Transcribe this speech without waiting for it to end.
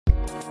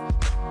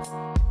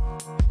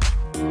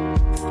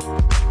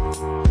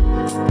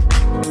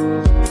All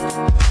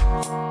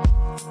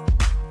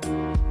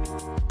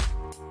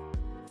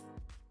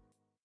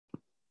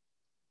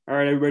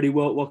right, everybody,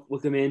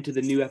 welcome into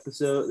the new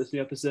episode. This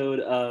new episode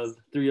of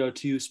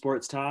 302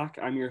 Sports Talk.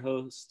 I'm your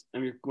host.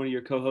 One of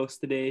your co-hosts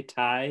today,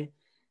 Ty.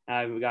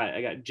 I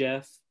got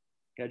Jeff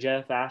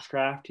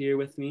Ashcraft here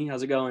with me.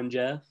 How's it going,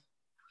 Jeff?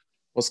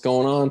 What's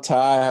going on,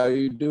 Ty? How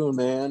you doing,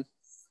 man?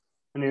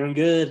 I'm doing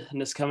good. I'm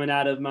just coming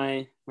out of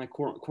my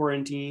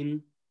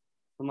quarantine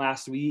from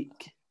last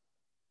week.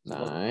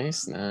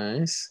 Nice.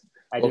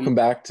 Welcome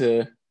back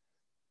to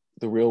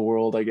the real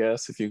world, I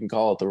guess, if you can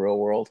call it the real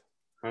world.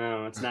 I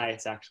know, it's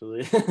nice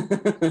actually.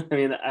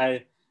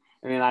 It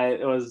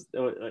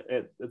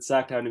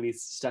sucked having to be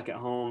stuck at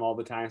home all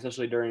the time,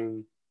 especially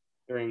during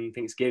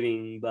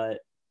Thanksgiving. But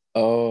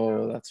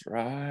that's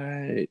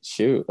right.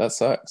 Shoot, that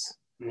sucks.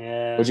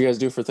 Yeah. What'd you guys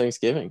do for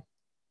Thanksgiving?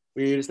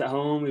 We were just at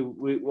home.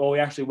 We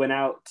actually went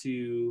out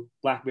to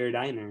Black Bear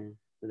Diner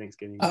for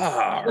Thanksgiving.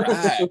 All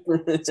right.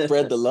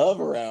 Spread the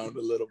love around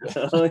a little bit.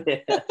 Oh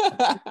yeah.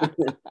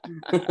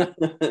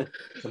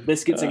 Some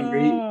biscuits and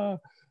gravy.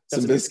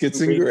 Some biscuits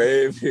and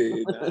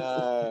gravy.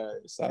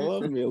 Nice. I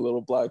love me a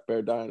little Black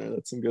Bear Diner.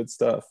 That's some good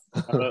stuff.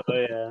 Oh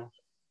yeah,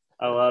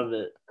 I love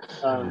it.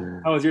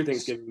 How was your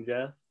Thanksgiving,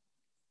 Jeff?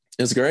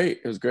 It was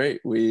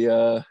great. We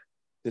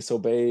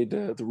disobeyed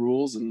the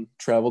rules and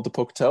traveled to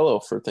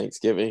Pocatello for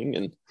Thanksgiving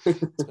and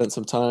spent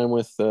some time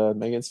with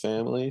Megan's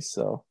family.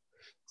 So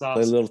awesome.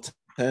 Played a little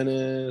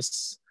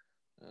tennis,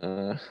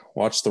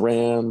 watched the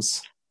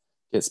Rams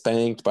get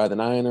spanked by the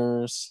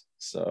Niners.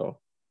 So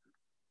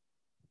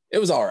it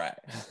was all right.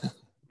 It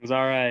was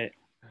all right.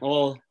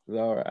 Well, it was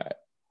all right.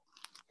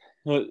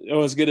 Well, it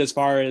was good as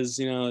far as,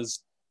 as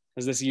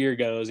this year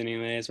goes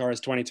anyway, as far as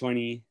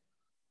 2020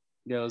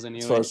 goes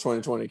anyway. As far as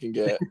 2020 can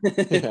get.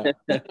 Yeah.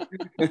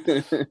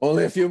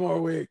 Only a few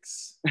more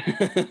weeks.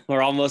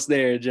 We're almost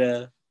there,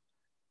 Jeff.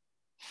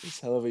 This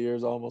hell of a year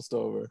is almost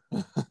over.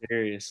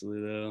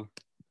 Seriously, though.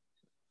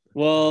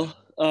 Well,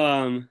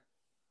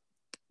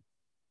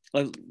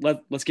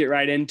 let's get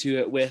right into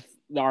it with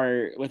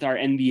our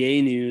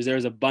NBA news. There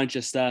was a bunch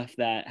of stuff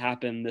that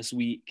happened this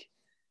week.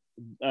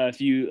 There's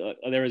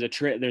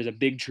a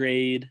big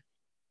trade,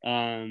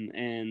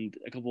 and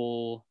a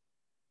couple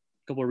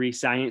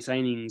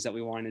signings that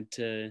we wanted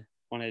to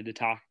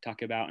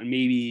talk about, and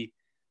maybe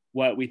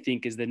what we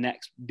think is the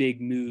next big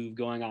move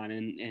going on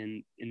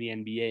in the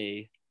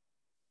NBA.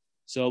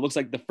 So it looks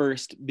like the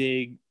first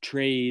big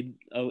trade,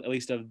 at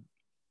least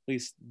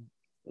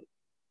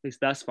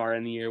thus far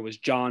in the year, was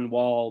John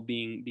Wall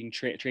being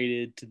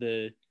traded to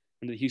the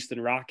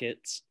Houston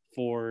Rockets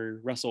for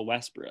Russell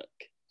Westbrook.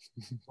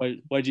 What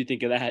did you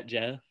think of that,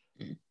 Jeff?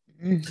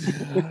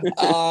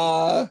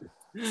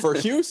 For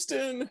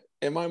Houston,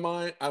 in my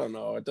mind, I don't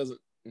know. It doesn't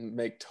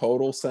make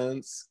total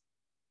sense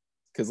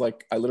because,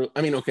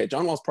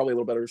 John Wall's probably a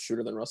little better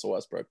shooter than Russell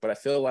Westbrook, but I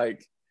feel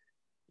like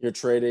you're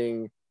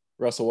trading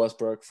Russell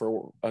Westbrook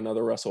for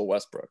another Russell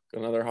Westbrook,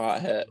 another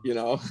hothead.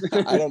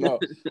 I don't know.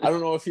 I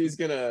don't know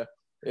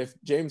if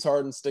James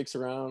Harden sticks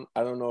around,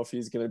 I don't know if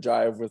he's gonna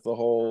jive with the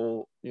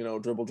whole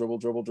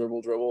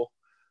dribble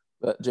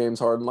that James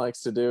Harden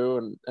likes to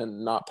do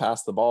and not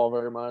pass the ball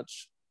very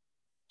much.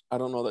 I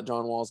don't know that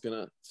John Wall's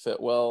gonna fit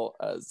well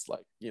as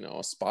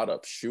a spot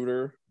up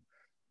shooter,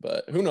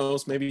 but who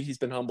knows? Maybe he's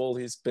been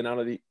humbled. He's been out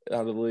of the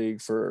league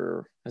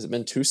for, has it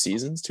been 2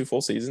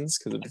 full seasons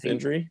because of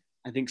injury?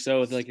 I think so.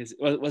 Was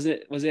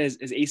it his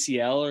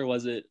ACL or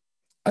was it?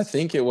 I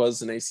think it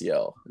was an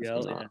ACL.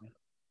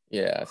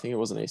 Yeah, I think it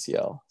was an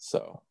ACL.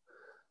 So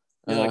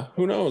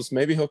who knows?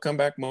 Maybe he'll come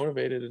back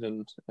motivated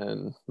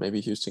and maybe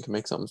Houston can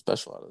make something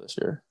special out of this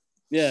year.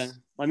 Yeah.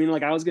 I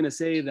was going to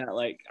say that,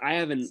 I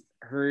haven't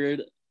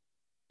heard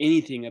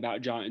anything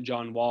about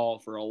John Wall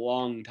for a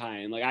long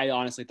time. I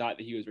honestly thought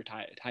that he was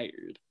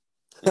retired.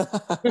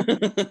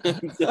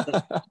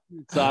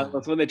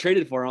 So when they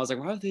traded for him, I was like,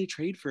 why would they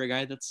trade for a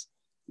guy that's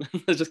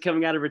just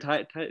coming out of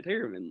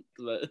retirement?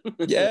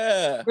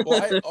 Yeah.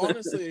 Well, I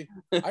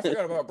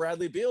forgot about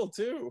Bradley Beal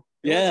too.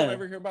 Every time I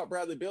ever hear about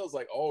Bradley Beal, it's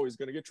like, oh, he's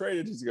gonna get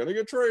traded, but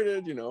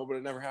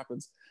it never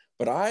happens.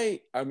 But I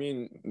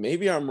mean,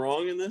 maybe I'm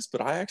wrong in this,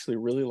 but I actually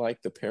really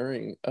like the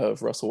pairing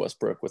of Russell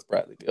Westbrook with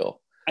Bradley Beal.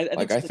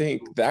 I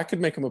think that could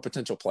make him a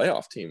potential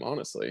playoff team,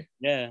 honestly.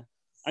 Yeah.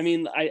 I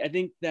mean, I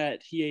think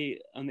that he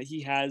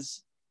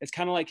has, it's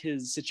kind of like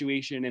his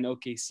situation in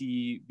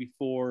OKC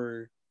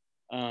before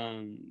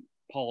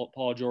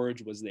Paul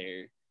George was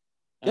there.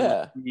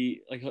 Yeah.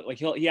 He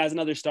has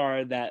another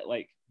star that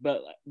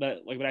but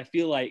I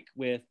feel like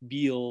with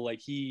Beal,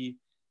 he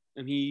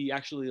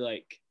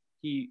actually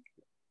he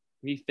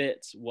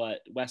fits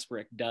what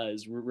Westbrook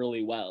does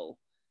really well.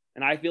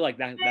 And I feel like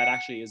that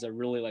actually is a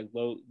really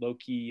low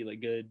key,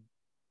 good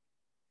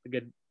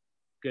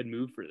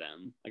move for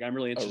them. I'm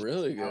really interested. A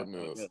really good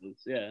move.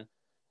 Yeah.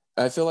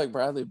 I feel like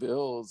Bradley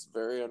Beal is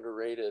very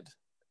underrated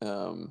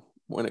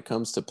when it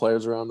comes to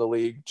players around the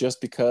league, just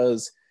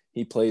because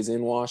he plays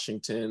in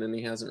Washington and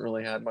he hasn't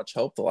really had much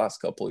help the last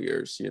couple of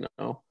years,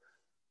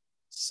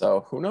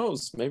 So who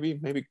knows? Maybe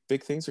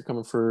big things are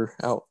coming for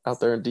out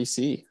there in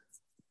DC.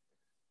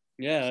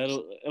 Yeah,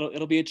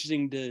 it'll be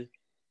interesting to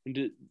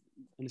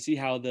see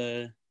how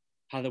the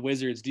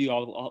Wizards do.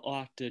 I'll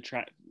have to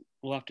track.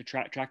 We'll have to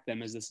track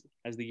them as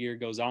the year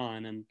goes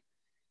on, and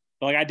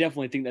but like I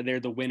definitely think that they're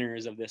the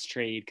winners of this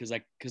trade because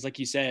like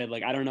you said,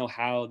 like I don't know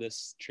how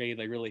this trade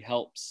like really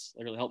helps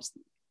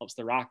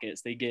the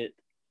Rockets. They get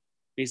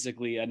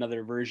basically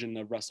another version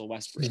of Russell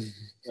Westbrook.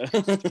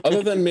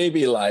 Other than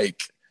maybe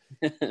like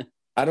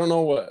I don't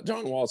know what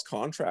John Wall's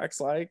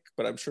contract's like,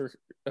 but I'm sure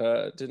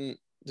didn't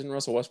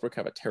Russell Westbrook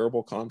have a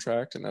terrible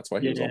contract and that's why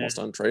he was almost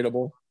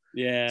untradeable?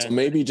 Yeah. So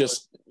maybe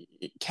just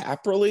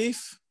cap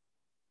relief.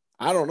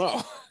 I don't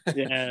know.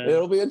 Yeah.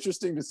 It'll be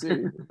interesting to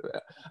see.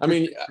 I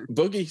mean,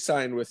 Boogie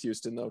signed with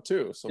Houston though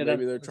too, so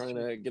maybe they're trying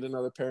to get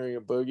another pairing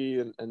of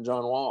Boogie and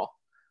John Wall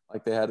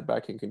like they had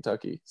back in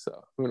Kentucky.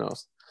 So who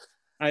knows?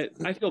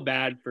 I feel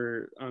bad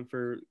for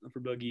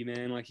Boogie,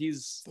 man. Like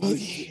he's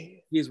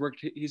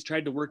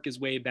tried to work his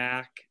way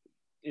back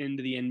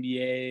into the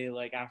NBA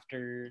like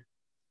after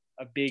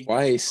a big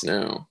twice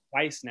now.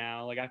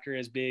 Like after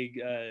his big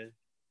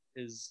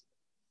his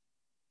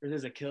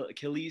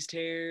Achilles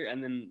tear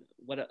and then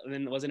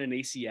wasn't an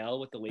ACL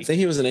with the Lakers. I think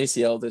he was an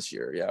ACL this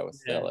year,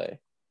 with LA.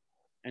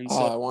 And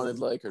I wanted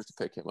Lakers to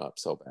pick him up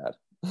so bad.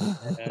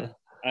 Yeah.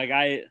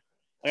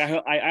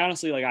 I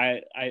honestly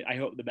I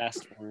hope the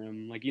best for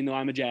him. Like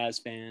I'm a Jazz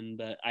fan,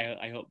 but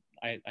I hope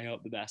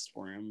the best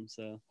for him.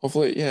 So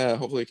hopefully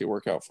it could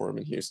work out for him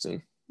in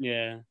Houston.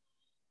 Yeah.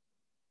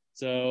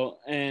 So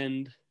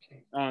and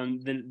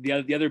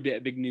the other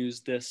big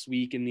news this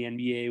week in the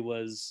NBA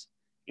was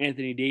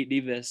Anthony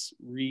Davis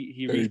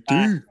he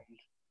re-signed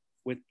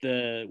with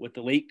the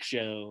Lake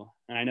Show,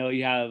 and I know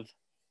you have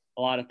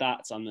a lot of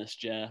thoughts on this,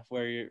 Jeff.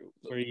 What do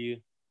you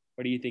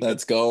think?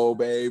 Let's go,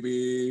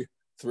 baby.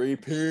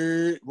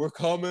 3-peat, we're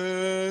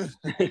coming.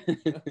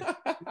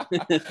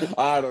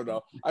 I don't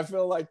know. I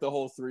feel like the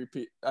whole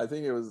 3-peat. I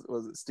think it was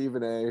it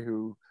Stephen A.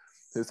 who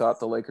thought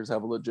the Lakers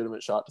have a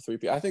legitimate shot to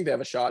 3-peat. I think they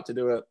have a shot to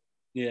do it.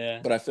 Yeah.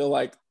 But I feel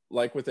like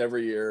with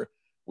every year,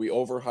 we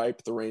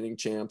overhype the reigning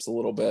champs a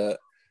little bit.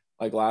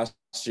 Like last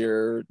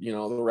year, the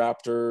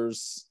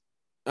Raptors.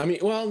 I mean,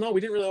 well, no,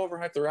 we didn't really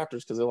overhype the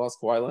Raptors because they lost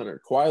Kawhi Leonard.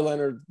 Kawhi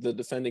Leonard, the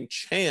defending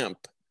champ,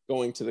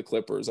 going to the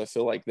Clippers. I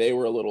feel like they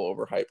were a little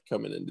overhyped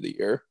coming into the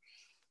year.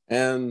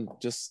 And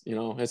just,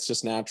 it's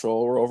just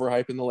natural. We're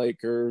overhyping the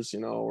Lakers.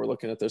 We're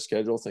looking at their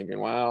schedule thinking,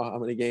 wow, how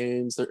many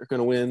games they're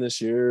going to win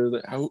this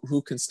year?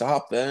 Who can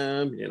stop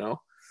them,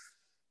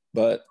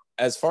 But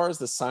as far as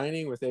the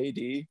signing with AD,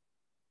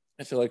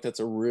 I feel like that's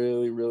a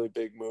really, really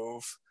big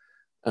move.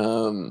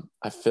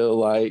 I feel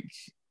like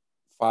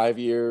 5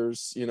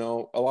 years, a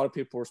lot of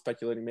people were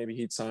speculating maybe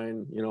he'd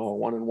sign, a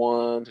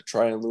 1-and-1 to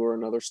try and lure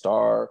another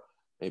star,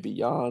 maybe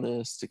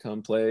Giannis to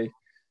come play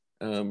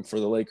for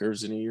the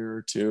Lakers in a year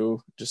or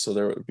two, just so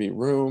there would be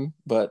room.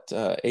 But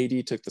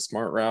AD took the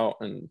smart route,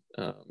 and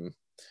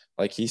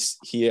like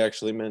he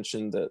actually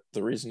mentioned that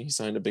the reason he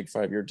signed a big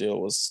 5-year deal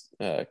was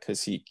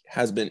because he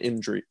has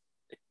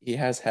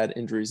had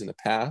injuries in the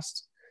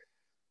past,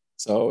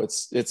 so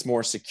it's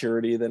more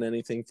security than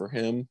anything for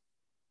him.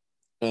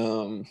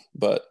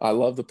 But I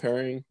love the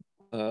pairing.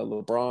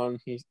 LeBron,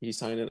 he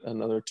signed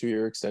another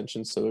 2-year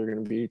extension, so they're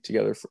going to be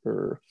together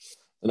for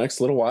the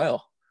next little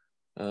while.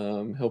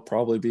 He'll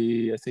probably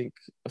be, I think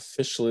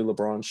officially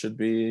LeBron should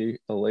be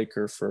a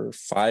Laker for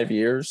 5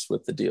 years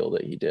with the deal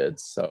that he did.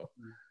 So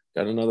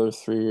got another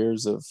 3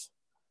 years of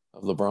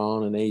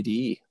LeBron and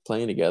AD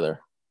playing together.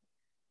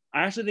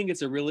 I actually think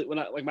it's a really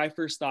my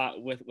first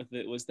thought with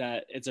it was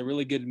that it's a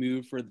really good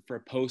move for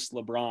post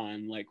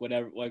LeBron, what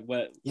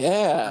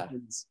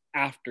happens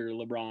after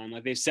LeBron.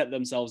 Like they set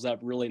themselves up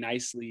really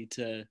nicely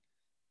to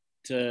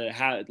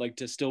have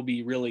to still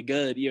be really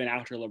good even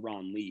after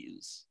LeBron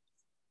leaves.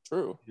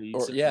 True.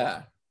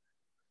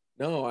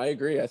 No, I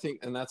agree. I think,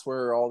 and that's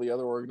where all the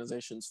other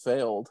organizations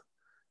failed,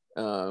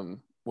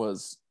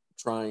 was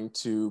trying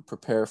to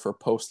prepare for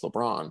post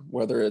LeBron,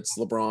 whether it's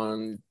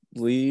LeBron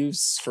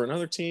leaves for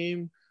another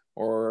team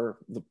or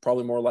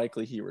probably more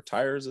likely he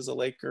retires as a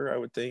Laker, I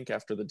would think,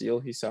 after the deal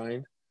he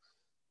signed.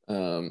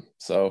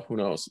 So who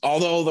knows?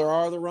 Although there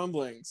are the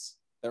rumblings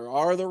that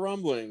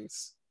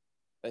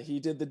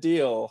he did the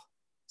deal.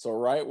 So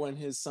right when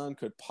his son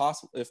could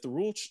possibly, if the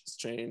rules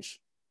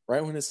change,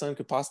 right when his son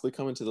could possibly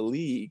come into the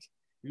league,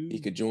 he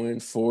could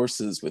join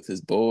forces with his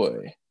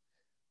boy.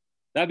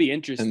 That'd be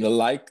interesting. And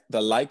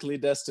the likely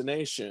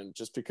destination,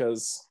 just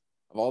because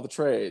of all the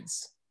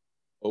trades,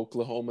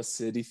 Oklahoma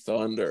City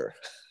Thunder.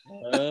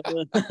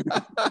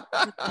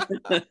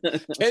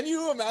 Can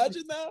you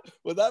imagine that?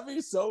 That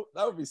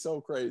would be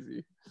so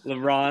crazy.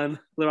 LeBron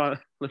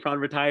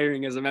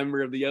retiring as a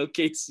member of the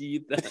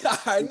OKC.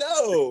 I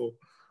know.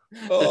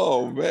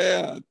 Oh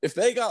man, if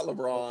they got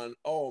LeBron,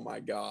 oh my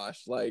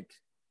gosh,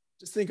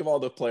 just think of all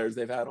the players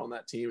they've had on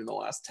that team in the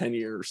last 10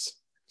 years.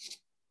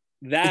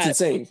 It's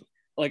insane.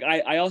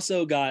 I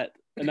also got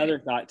another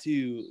thought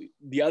too.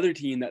 The other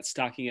team that's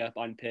stocking up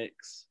on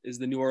picks is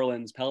the New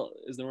Orleans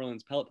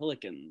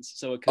Pelicans.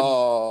 So it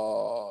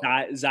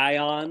could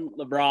Zion,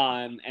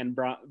 LeBron, and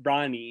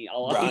Bronny.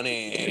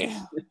 Bronny.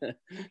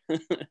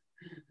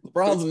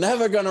 LeBron's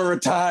never gonna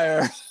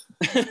retire.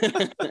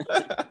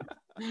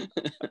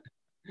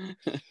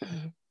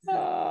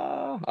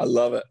 I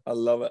love it. I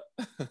love it.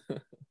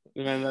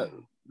 Man,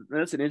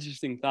 that's an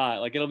interesting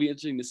thought. Like, it'll be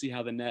interesting to see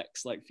how the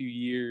next like few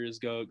years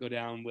go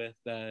down with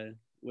the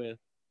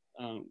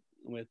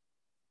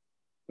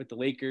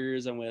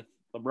Lakers and with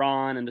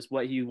LeBron and just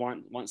what he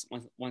wants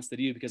to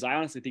do. Because I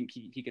honestly think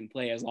he can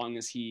play as long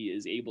as he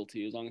is able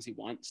to, as long as he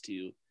wants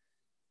to.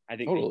 I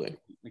think totally.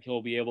 Like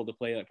he'll be able to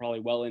play like probably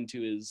well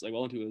into his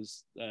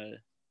 40s.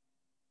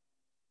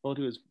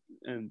 Wouldn't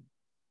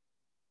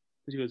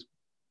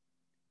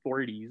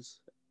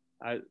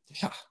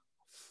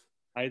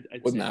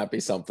that be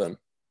something?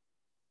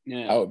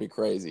 Yeah, that would be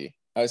crazy.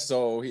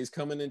 So he's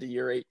coming into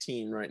year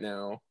 18 right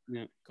now.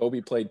 Yeah.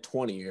 Kobe played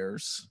 20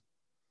 years.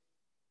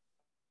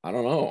 I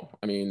don't know.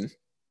 I mean,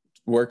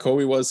 where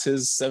Kobe was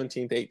his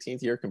 17th,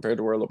 18th year compared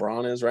to where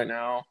LeBron is right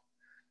now.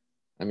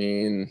 I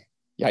mean,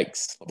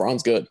 yikes.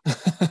 LeBron's good.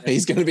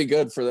 He's going to be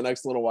good for the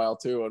next little while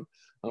too, and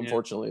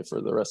unfortunately for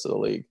the rest of the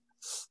league.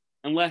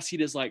 Unless he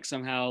just like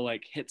somehow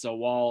like hits a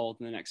wall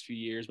in the next few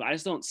years, but I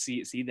just don't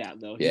see that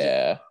though.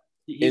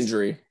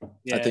 Injury.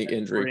 I think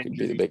injury could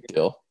be the big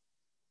deal.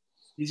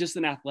 He's just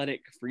an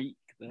athletic freak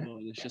though,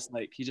 and it's just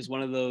like he's just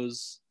one of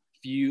those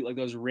few like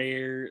those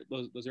rare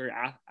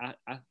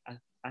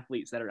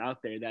athletes that are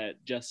out there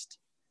that just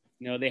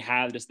they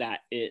have just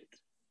that it,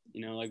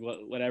 like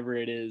whatever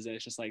it is, and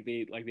it's just like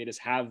they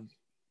just have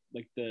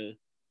like they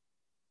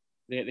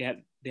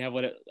have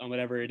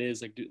whatever it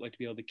is, like to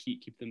be able to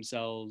keep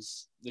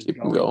themselves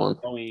keep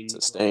going,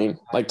 sustain,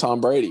 like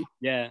Tom Brady.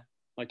 Yeah,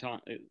 like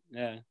Tom.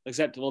 Yeah,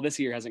 except this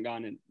year hasn't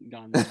gone.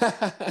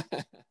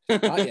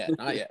 Not yet.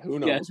 Who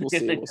knows? We'll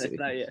see.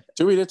 Not yet.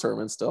 To be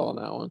determined still on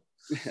that one.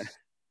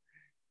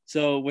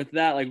 So with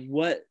that, like,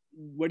 what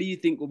do you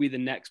think will be the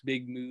next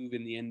big move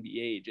in the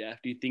NBA,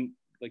 Jeff? Do you think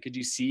like could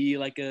you see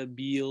like a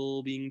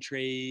Beal being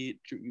traded,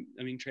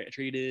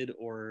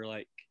 or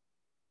like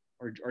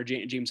or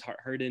James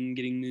Harden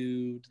getting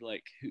moved?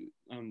 Like,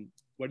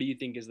 what do you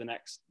think is the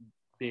next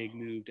big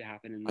move to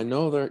happen? I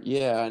know there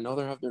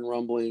have been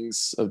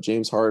rumblings of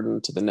James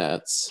Harden to the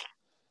Nets.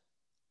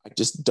 I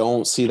just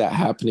don't see that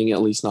happening,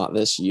 at least not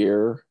this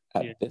year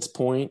at this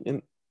point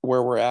in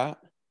where we're at.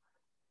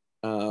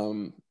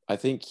 I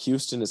think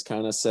Houston has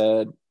kind of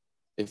said,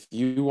 if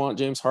you want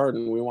James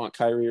Harden, we want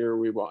Kyrie or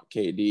we want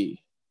KD.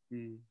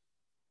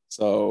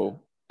 So,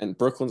 and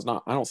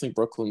I don't think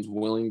Brooklyn's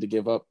willing to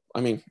give up.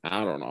 I mean,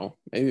 I don't know.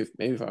 Maybe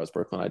if I was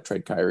Brooklyn, I'd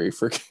trade Kyrie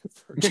for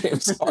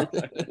James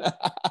Harden.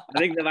 I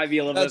think that might be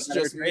a little bit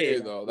better just me,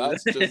 though.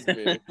 That's just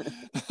me.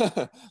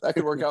 That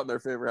could work out in their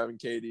favor, having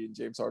KD and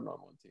James Harden on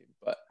one team.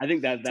 But I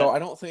think that so I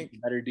don't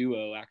think better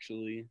duo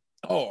actually.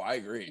 Oh, I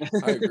agree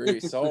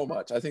so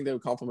much. I think they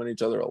would complement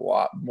each other a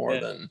lot more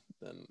than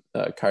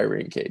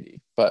Kyrie and KD.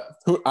 But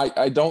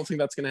I don't think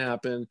that's going to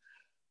happen.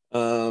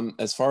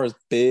 As far as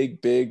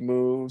big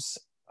moves,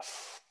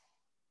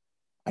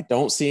 I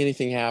don't see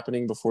anything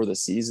happening before the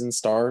season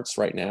starts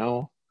right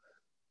now.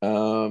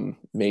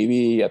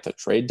 Maybe at the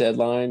trade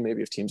deadline,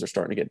 maybe if teams are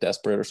starting to get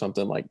desperate or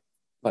something, like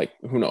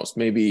who knows?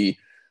 Maybe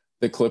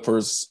the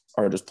Clippers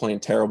are just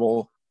playing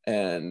terrible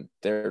and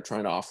they're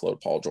trying to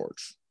offload Paul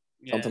George.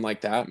 Something like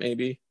that,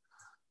 maybe.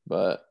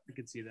 But I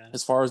could see that.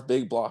 As far as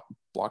big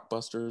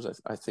blockbusters,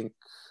 I think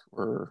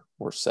we're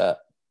set.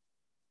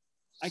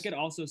 I could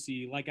also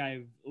see, like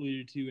I've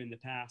alluded to in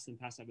past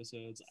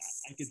episodes,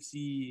 I could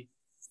see,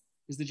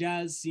 because the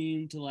Jazz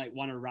seem to like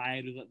want to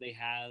ride with what they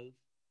have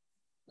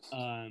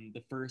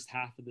the first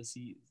half of the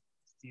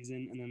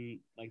season, and then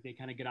like they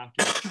kind of get off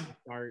to a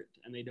start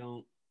and they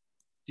don't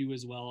do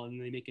as well,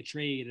 and they make a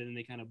trade and then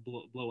they kind of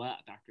blow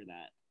up after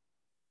that.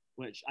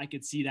 Which I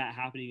could see that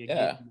happening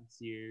again this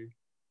year,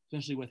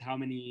 especially with how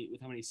many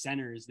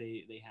centers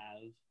they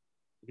have,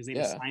 because they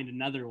just signed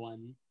another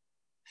one.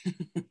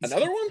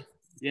 Another one?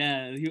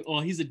 Yeah.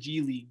 He's a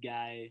G League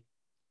guy.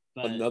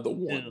 But another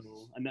one.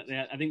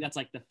 I think that's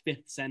like the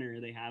fifth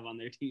center they have on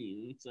their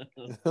team. So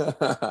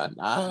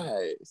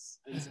nice.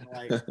 And so,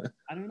 like,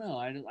 I don't know.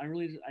 I'm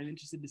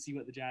interested to see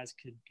what the Jazz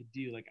could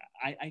do. Like,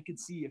 I could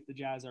see if the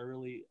Jazz are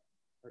really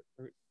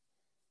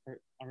are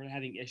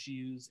having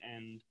issues,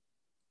 and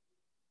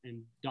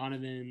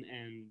Donovan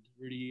and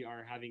Rudy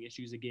are having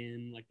issues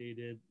again, like they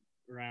did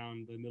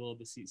around the middle of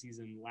the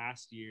season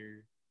last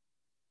year,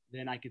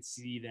 then I could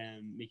see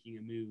them making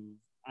a move.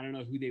 I don't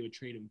know who they would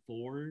trade him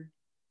for,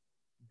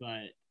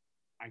 but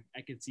I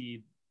could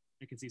see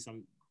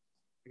something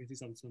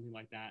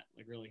like that,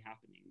 like really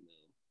happening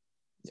though.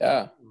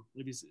 Yeah.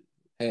 So,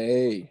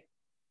 Hey,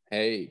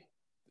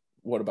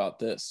 what about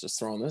this? Just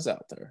throwing this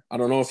out there. I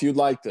don't know if you'd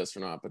like this or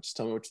not, but just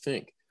tell me what you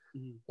think.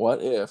 Mm-hmm.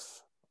 What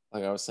if,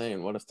 like I was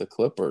saying, what if the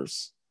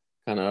Clippers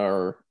kind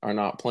of are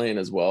not playing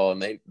as well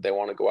and they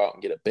want to go out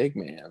and get a big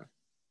man?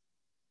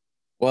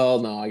 Well,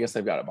 no, I guess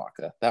they've got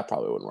Ibaka. That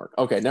probably wouldn't work.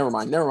 Okay, never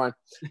mind. I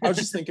was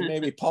just thinking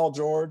maybe Paul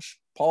George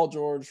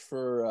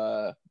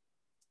for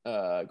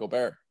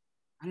Gobert.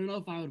 I don't know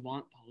if I would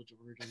want Paul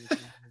George.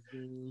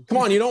 Come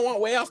on, you don't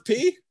want way off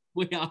P?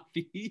 Way off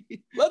P.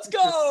 Let's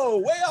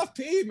go. Way off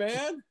P,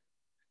 man.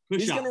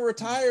 He's going to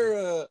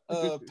retire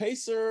a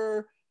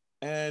Pacer,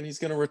 and he's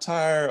going to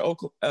retire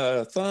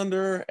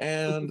Thunder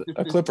and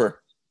a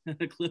Clipper.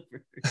 A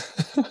Clipper.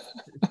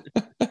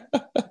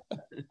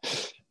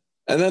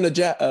 And then a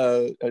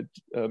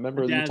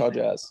member of the Utah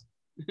Jazz.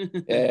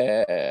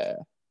 Yeah.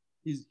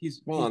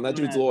 He's come on, that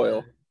dude's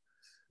loyal.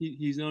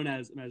 He's known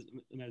as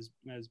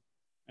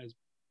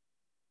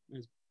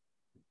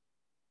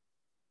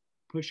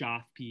push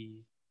off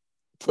P.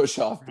 Push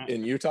off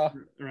in Utah?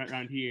 Right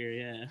around here,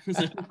 yeah.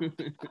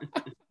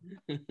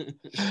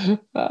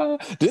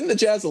 Didn't the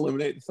Jazz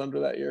eliminate the Thunder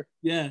that year?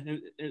 Yeah,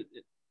 it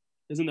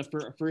was in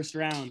the first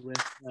round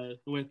with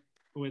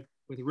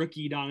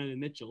rookie Donovan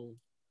Mitchell.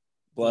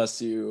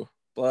 Bless you,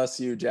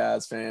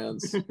 Jazz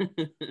fans.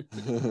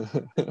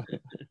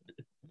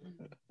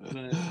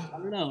 But I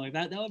don't know, like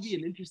that would be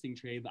an interesting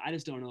trade, but I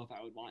just don't know if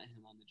I would want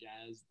him on the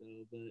Jazz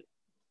though. But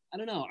I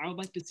don't know. I would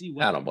like to see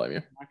what I don't blame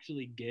you.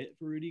 Actually get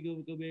for Rudy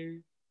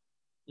Gobert.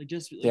 Like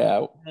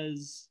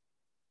because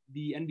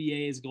the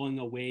NBA is going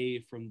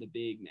away from the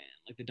big man,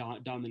 like the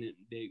dominant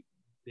big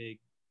man.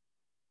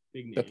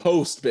 The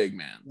post big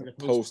man. The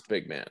post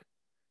big man.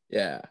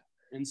 Yeah.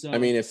 And so I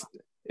mean, if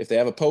they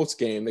have a post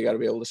game, they got to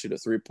be able to shoot a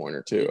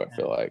 3-pointer too. Yeah. I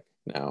feel like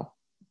now.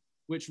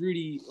 Which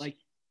Rudy like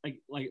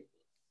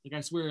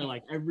I swear,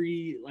 like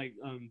every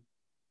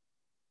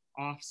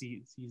off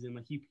season,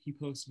 like he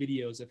posts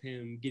videos of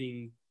him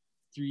getting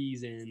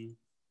threes in,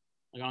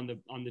 like on the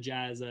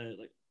Jazz,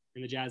 like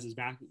in the Jazz's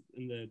back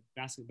in the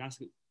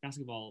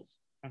basketball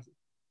on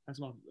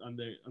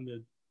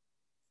the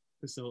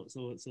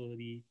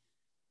facility,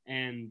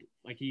 and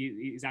like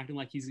he's acting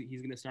like he's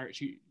gonna start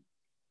shoot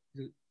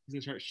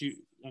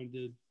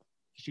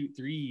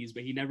threes,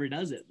 but he never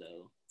does it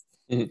though.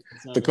 Mm-hmm.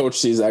 So, the coach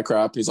sees that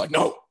crap. He's like,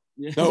 no.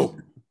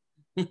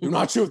 Do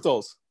not shoot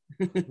those.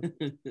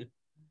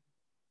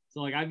 So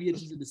like I'd be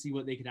interested to see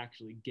what they could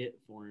actually get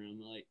for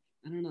him. Like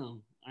I don't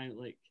know.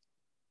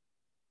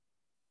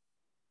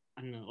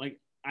 Like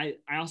I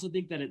also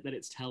think that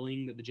it's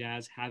telling that the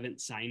Jazz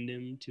haven't signed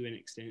him to an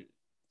extent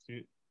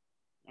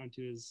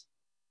onto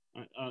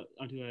a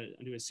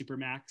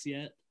supermax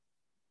yet.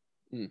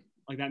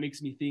 Like that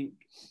makes me think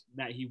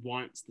that he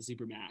wants the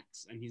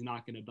supermax and he's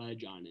not going to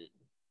budge on it.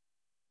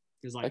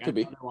 Because like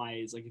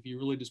otherwise, like if he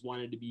really just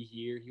wanted to be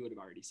here, he would have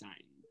already signed.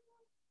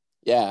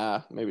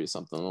 Yeah, maybe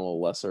something a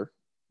little lesser.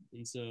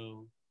 And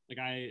so like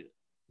I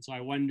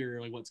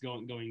wonder like what's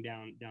going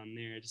down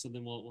there. It's just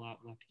something we'll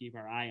have to keep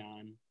our eye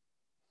on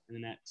in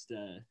the next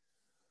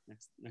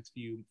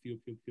few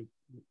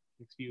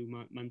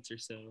months or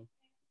so.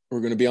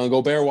 We're gonna be on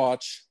Gobert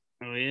watch.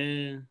 Oh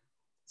yeah.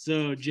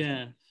 So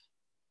Jeff,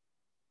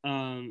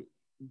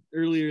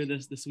 earlier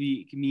this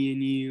week, me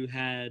and you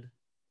had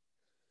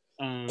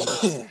a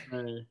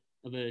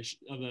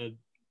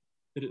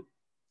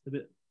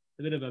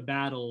bit of a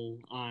battle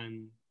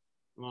on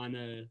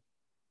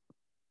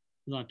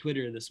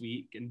Twitter this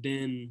week, and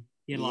Ben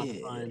he had a lot of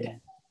fun.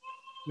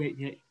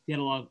 He had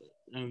a lot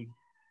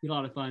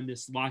of fun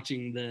just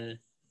watching the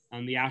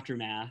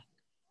aftermath,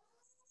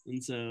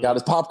 and so got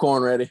his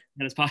popcorn ready.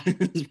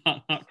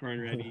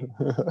 Popcorn ready.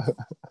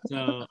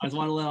 So I just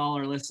want to let all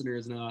our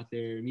listeners know out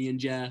there, me and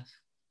Jeff,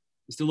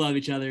 we still love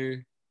each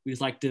other. We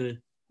just like to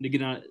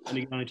get on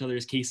each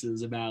other's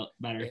cases about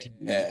our team.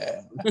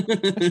 Yeah.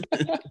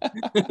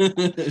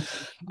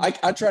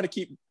 I try to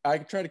keep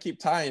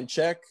Ty in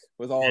check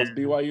with all his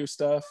BYU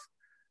stuff,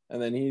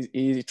 and then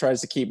he tries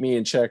to keep me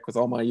in check with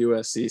all my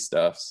USC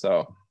stuff.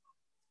 So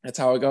that's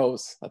how it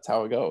goes.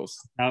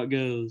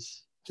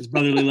 Just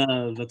brotherly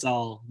love. That's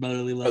all.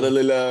 Brotherly love.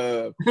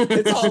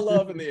 It's all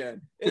love in the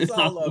end.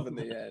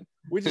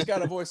 We just got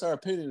to voice our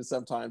opinions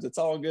sometimes. It's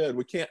all good.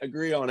 We can't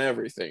agree on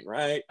everything,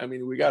 right? I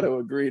mean, we got to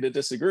agree to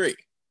disagree.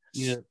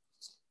 Yeah.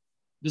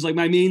 Just like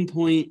my main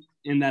point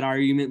in that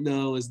argument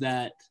though is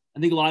that I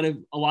think a lot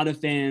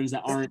of fans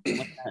that aren't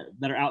like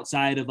that are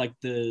outside of like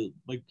the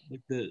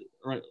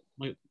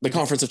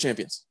Conference of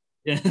Champions.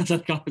 Yeah,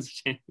 the Conference of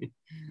Champions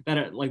that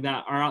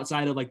are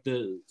outside of like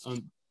the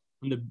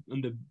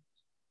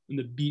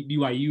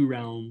BYU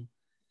realm.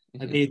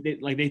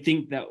 Mm-hmm. They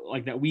think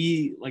that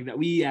we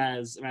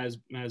as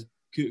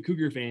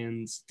Cougar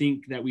fans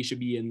think that we should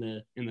be in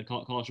the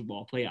college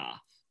football playoff.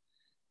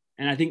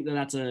 And I think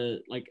that's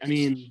if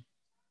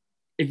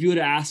you would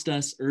have asked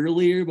us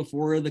earlier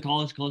before the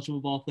college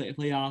football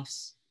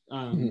playoffs,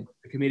 the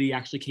committee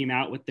actually came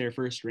out with their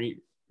first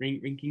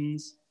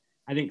rankings,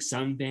 I think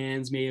some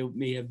fans may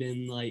have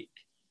been like,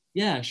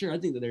 yeah, sure, I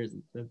think that there's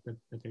a chance.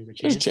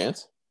 There's a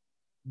chance.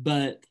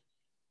 But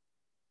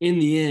in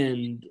the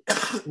end,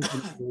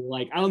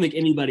 like I don't think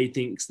anybody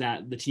thinks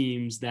that the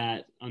teams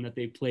that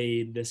they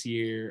played this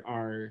year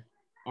are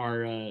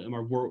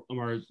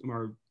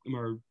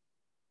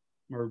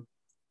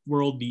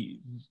world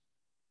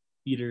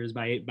beaters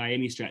by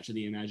any stretch of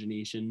the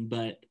imagination.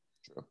 But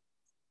True.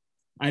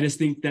 I just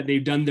think that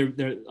they've done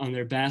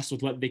their best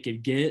with what they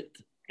could get,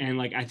 and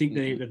like I think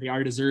that they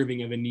are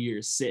deserving of a New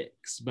Year's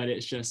Six. But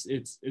it's going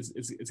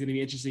to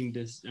be interesting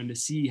to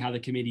see how the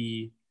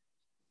committee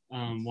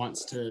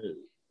wants to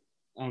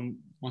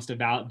wants to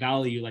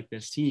value like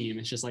this team.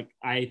 It's just like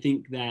I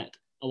think that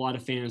a lot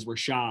of fans were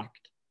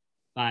shocked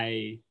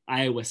by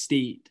Iowa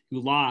State,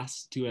 who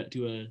lost to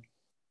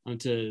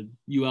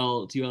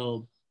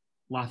UL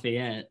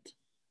Lafayette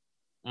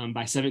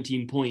by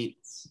 17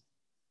 points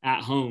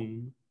at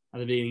home at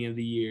the beginning of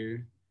the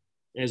year,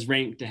 is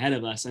ranked ahead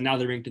of us, and now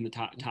they're ranked in the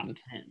top 10.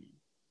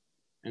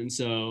 And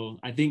so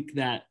I think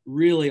that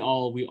really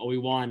all we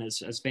want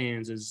as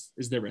fans is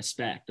the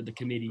respect of the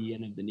committee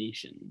and of the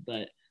nation.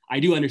 But I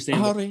do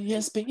understand.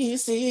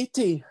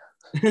 R-E-S-P-E-C-T.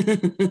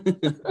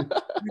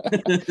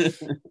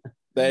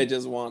 They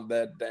just want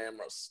that damn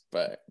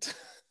respect.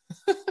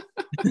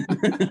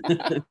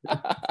 But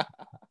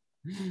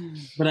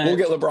we'll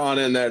get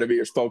LeBron in there to be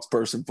your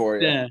spokesperson for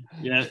you.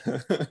 Yeah,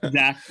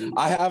 exactly.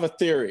 I have a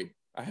theory,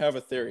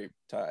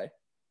 Ty. I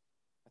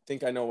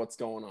think I know what's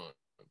going on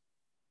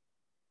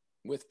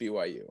with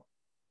BYU.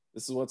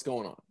 This is what's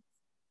going on.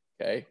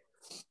 Okay.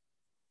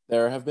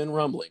 There have been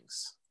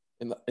rumblings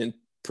in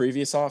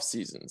previous off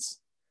seasons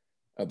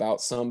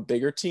about some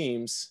bigger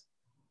teams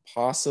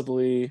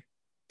possibly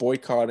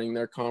boycotting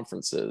their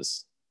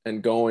conferences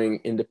and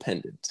going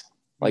independent,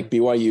 like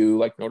BYU,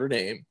 like Notre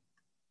Dame,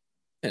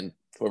 and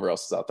whoever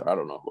else is out there. I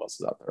don't know who else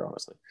is out there,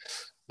 honestly.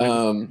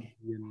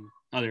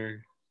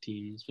 Other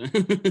teams.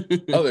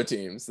 Other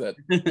teams that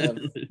have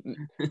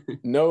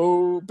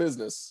no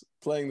business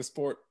playing the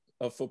sport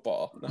of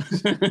football.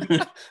 That's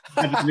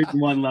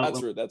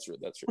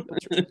true.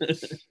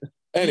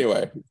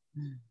 Anyway,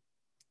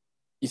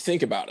 you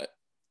think about it.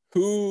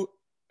 Who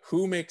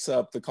makes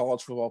up the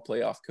college football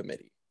playoff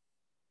committee?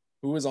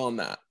 Who is on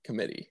that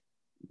committee?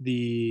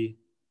 The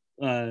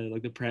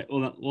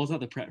it's not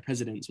the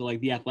presidents, but like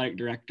the athletic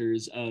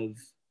directors of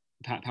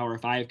Power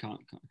 5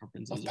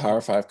 conferences. Of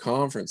Power 5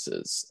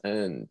 conferences.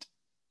 And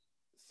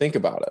think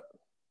about it.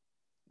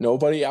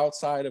 Nobody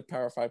outside of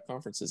Power 5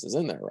 conferences is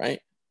in there, right?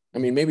 I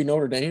mean, maybe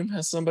Notre Dame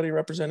has somebody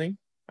representing.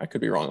 I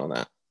could be wrong on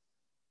that.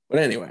 But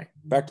anyway,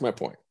 back to my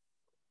point.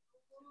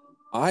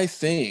 I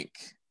think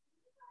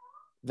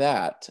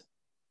that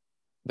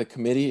the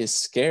committee is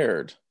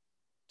scared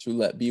to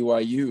let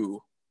BYU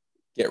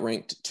get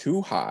ranked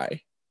too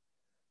high,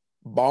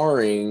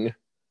 barring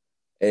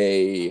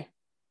a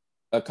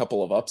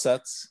couple of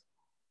upsets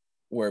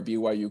where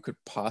BYU could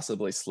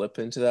possibly slip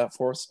into that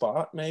 4th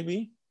spot,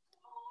 maybe.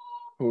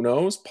 Who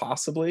knows?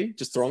 Possibly.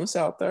 Just throwing this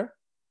out there.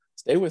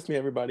 Stay with me,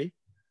 everybody.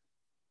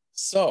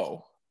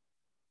 So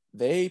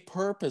they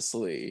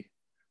purposely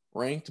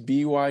ranked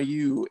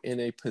BYU in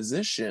a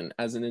position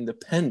as an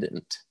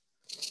independent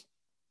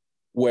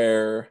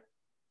where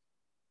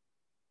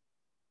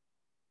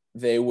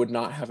they would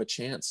not have a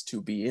chance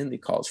to be in the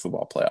college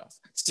football playoff.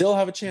 Still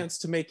have a chance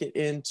to make it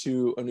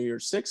into a New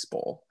Year's Six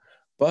bowl.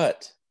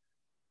 But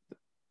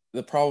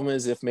the problem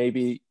is if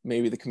maybe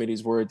the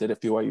committee's worried that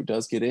if BYU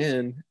does get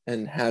in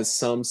and has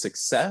some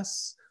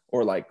success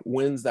or like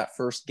wins that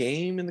first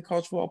game in the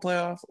college football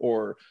playoff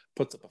or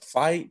puts up a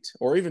fight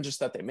or even just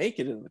that they make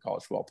it into the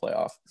college football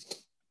playoff,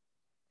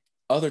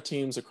 other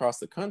teams across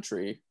the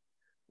country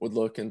would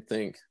look and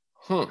think,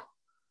 well,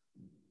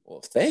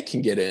 if they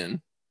can get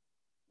in,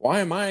 why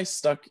am I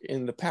stuck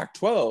in the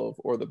Pac-12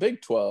 or the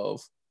Big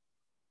 12?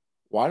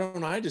 Why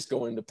don't I just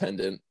go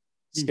independent,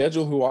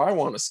 schedule who I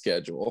want to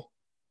schedule,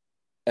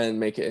 and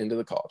make it into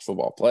the college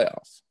football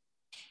playoff?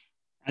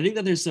 I think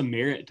that there's some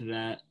merit to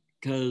that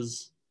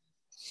because,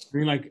 I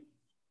mean, like,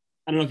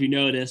 I don't know if you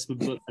noticed,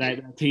 but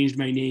I changed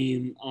my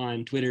name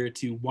on Twitter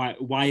to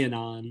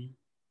Wyanon,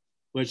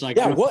 which like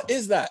what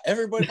is that?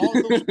 Everybody,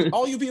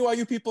 all you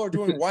BYU people are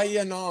doing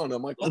Wyanon.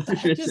 I'm like, what the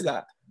heck is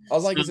that? I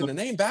was like, is it a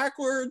name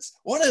backwards?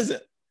 What is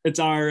it? It's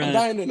our. I'm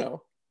dying to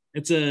know.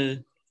 It's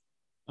a.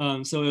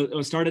 So it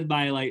was started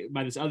by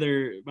this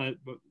other. It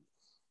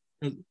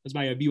was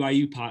by a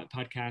BYU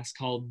podcast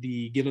called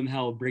the Give 'Em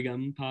Hell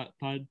Brigham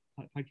podcast.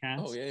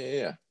 Oh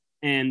yeah.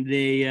 And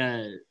they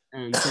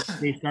so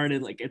they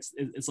started like it's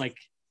like,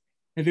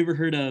 have you ever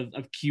heard of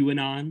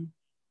QAnon?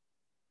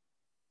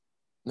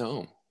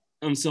 No.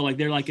 So like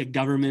they're like a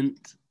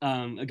government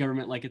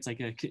like it's like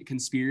a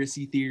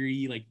conspiracy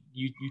theory like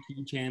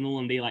YouTube channel,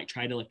 and they like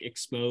try to like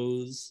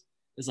expose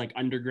this like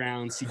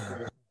underground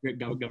secret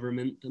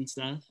government and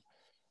stuff.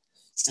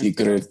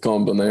 Secret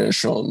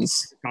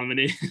combinations.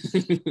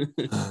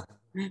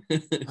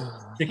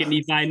 Ticket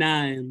Nephi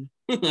 9.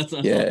 That's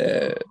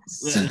yes.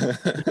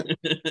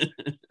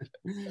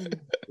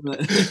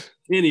 But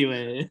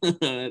anyway,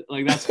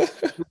 like that's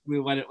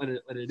what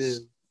it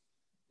is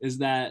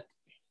that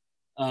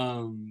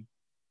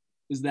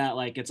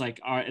like it's like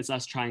it's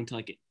us trying to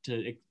like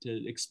to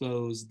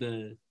expose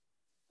the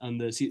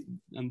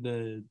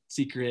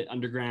secret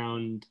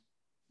underground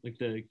like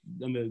the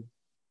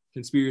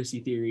conspiracy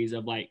theories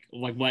of like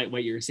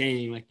what you're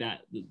saying, like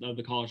that of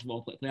the college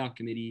football playoff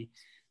committee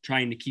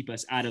trying to keep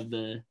us out of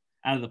the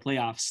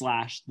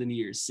playoff / the New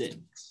Year's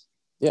Six.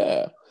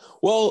 Yeah,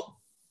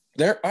 well,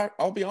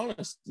 I'll be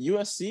honest,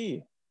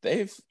 USC,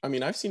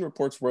 I've seen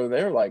reports where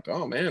they're like,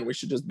 oh man, we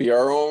should just be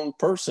our own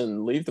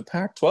person, leave the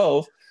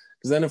Pac-12,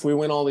 because then if we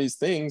win all these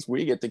things,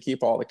 we get to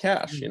keep all the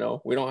cash. You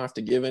know, we don't have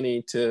to give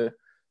any to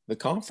the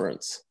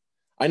conference.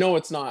 I know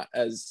it's not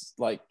as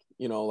like,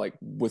 you know, like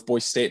with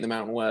Boise State in the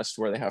Mountain West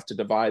where they have to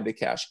divide the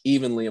cash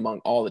evenly among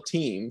all the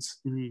teams.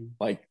 Mm-hmm.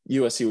 Like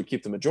USC would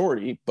keep the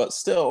majority, but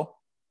still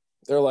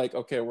they're like,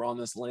 okay, we're on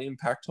this lame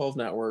Pac-12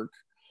 network.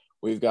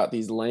 We've got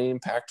these lame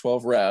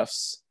Pac-12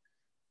 refs.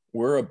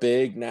 We're a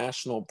big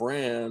national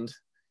brand.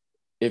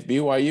 If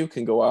BYU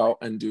can go out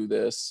and do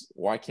this,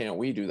 why can't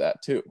we do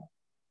that too?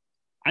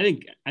 I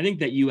think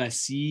that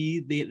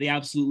USC they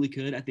absolutely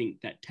could. I think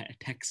that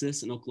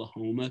Texas and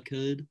Oklahoma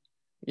could.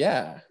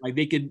 Yeah, like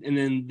they could, and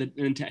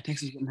then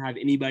Texas wouldn't have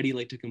anybody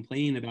like to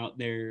complain about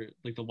their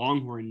like the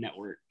Longhorn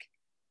network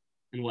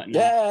and whatnot.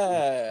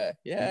 Yeah,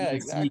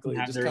 exactly.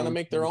 Just kind of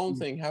make their own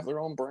thing, have their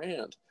own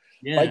brand.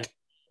 Yeah. Like,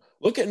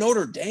 look at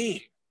Notre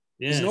Dame.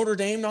 Yeah. Is Notre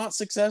Dame not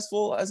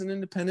successful as an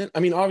independent? I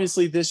mean,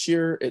 obviously this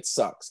year it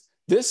sucks.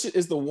 This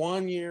is the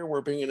one year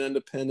where being an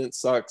independent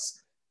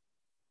sucks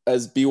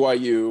as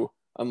BYU,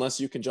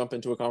 unless you can jump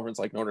into a conference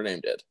like Notre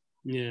Dame did.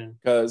 Yeah.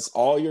 Because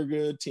all your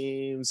good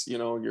teams, you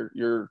know,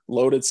 your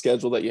loaded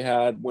schedule that you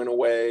had went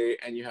away,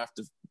 and you have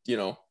to, you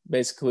know,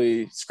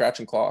 basically scratch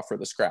and claw for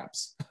the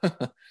scraps.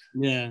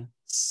 Yeah.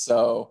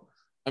 So,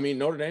 I mean,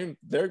 Notre Dame,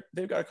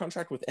 they've got a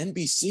contract with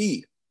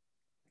NBC.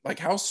 Like,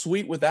 how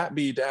sweet would that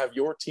be to have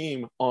your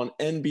team on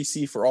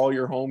NBC for all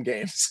your home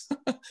games?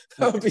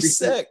 That would be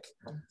sick.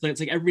 So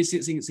it's like every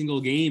single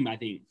game I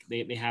think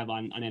they have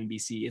on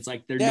NBC. It's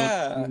like they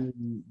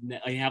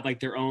have like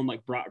their own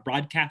like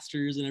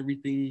broadcasters and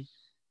everything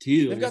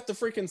too. They've got the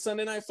freaking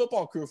Sunday Night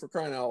Football crew for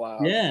crying out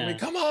loud. Yeah, I mean,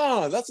 come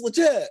on, that's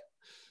legit.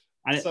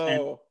 I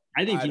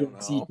think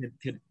USC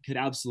could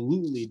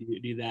absolutely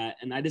do that,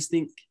 and I just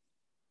think.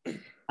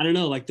 I don't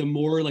know, like the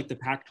more like the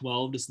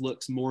Pac-12 just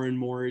looks more and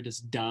more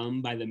just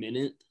dumb by the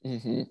minute.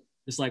 Mm-hmm.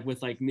 Just like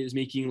with like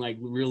making like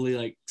really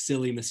like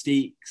silly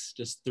mistakes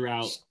just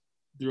throughout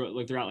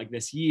like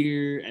this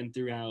year and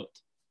throughout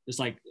just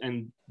like,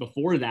 and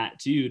before that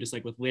too, just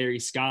like with Larry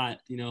Scott,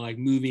 you know, like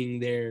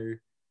moving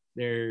their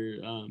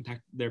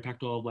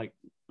Pac-12 like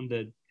on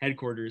the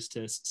headquarters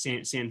to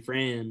San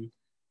Fran,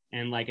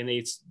 and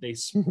they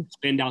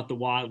spend out the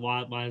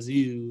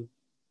wazoo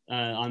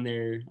on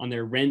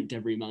their rent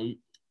every month.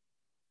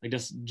 Like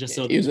just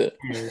so use it.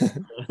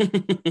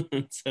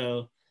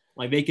 So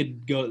like they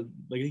could go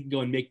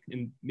and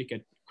make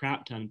a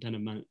crap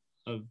ton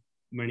of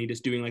money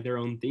just doing like their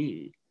own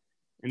thing,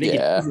 and they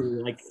could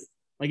easily,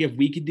 like if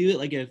we could do it,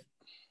 like if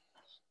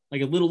a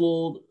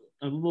little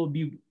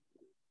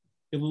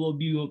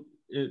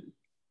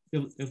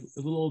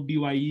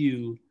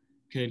BYU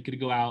could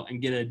go out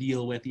and get a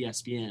deal with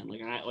ESPN,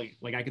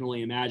 like I can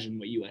only imagine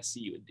what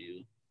USC would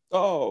do.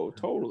 Oh,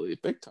 totally,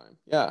 big time.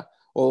 Yeah.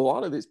 Well, a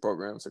lot of these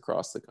programs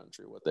across the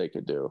country, what they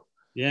could do.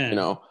 Yeah. You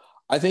know,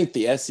 I think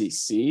the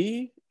SEC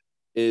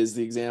is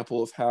the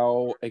example of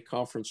how a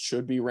conference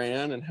should be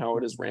ran and how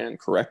it is ran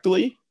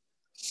correctly.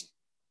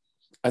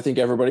 I think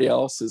everybody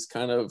else is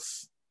kind of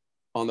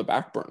on the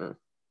back burner.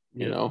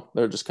 You know,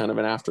 they're just kind of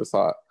an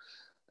afterthought.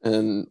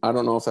 And I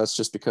don't know if that's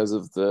just because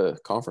of the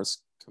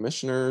conference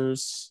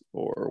commissioners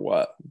or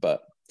what,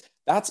 but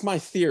that's my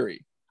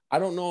theory. I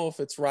don't know if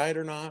it's right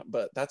or not,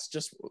 but that's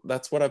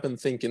what I've been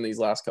thinking these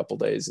last couple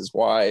of days, is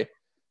why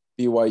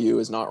BYU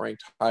is not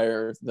ranked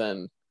higher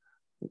than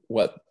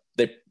what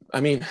they,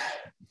 I mean,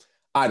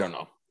 I don't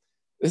know.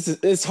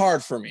 It's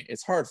hard for me.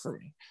 It's hard for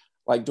me.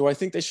 Like, do I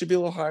think they should be a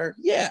little higher?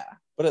 Yeah.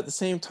 But at the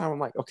same time, I'm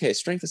like, okay,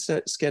 strength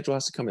of schedule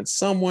has to come in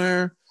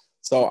somewhere.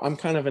 So I'm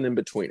kind of an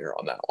in-betweener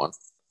on that one.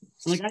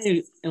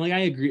 I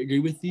agree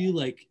with you.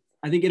 Like,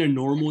 I think in a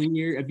normal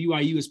year, if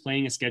BYU is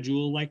playing a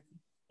schedule like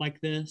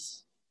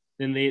this,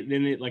 then they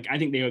like, I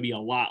think they would be a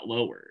lot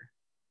lower.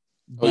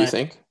 But, you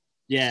think?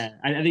 Yeah,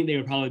 I think they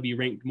would probably be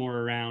ranked more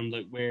around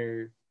like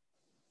where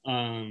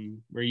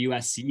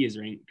USC is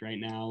ranked right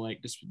now.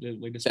 Like just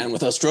stand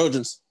with us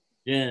Trojans.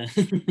 Yeah,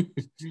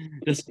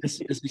 just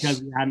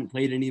because we hadn't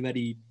played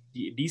anybody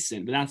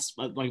decent. But that's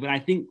like, but I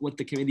think what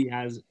the committee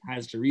has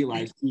to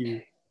realize too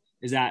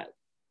is that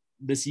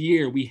this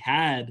year we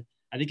had,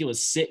 I think it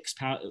was six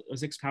Power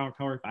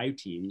 5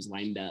 teams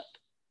lined up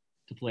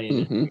to play in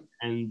it,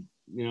 and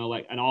you know,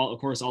 like, and all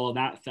of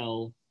that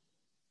fell,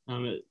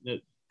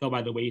 that fell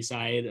by the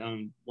wayside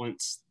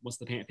once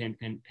the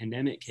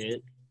pandemic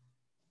hit.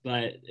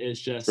 But it's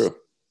just, true.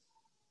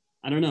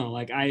 I don't know.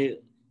 Like I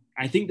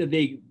think that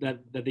they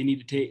need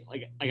to take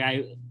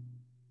I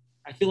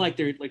feel like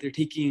they're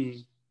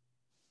taking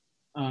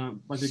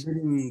like they're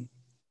getting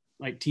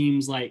like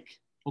teams like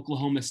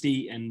Oklahoma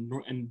State and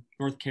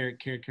North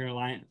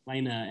Carolina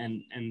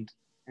and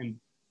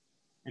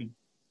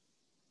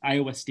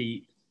Iowa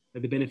State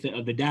the benefit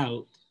of the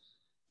doubt,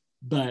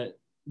 but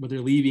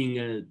they're leaving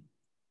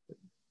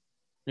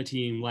a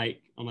team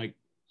like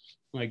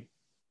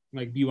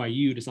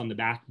BYU just on the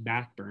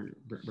back burner.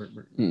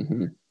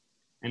 Mm-hmm.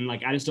 And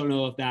like, I just don't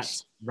know if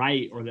that's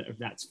right or if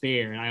that's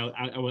fair. And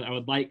I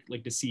would like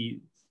to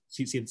see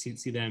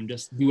them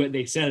just do what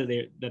they said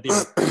that they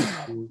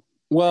were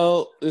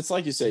Well, it's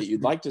like you say,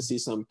 you'd like to see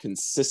some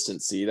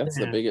consistency. That's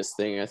the biggest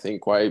thing, I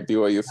think, why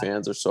BYU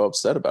fans are so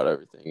upset about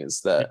everything is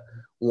that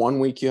one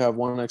week you have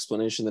one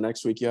explanation, the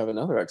next week you have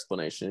another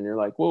explanation, and you're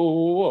like, whoa,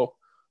 whoa, whoa.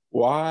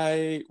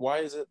 Why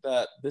is it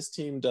that this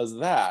team does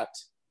that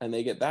and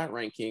they get that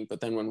ranking, but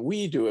then when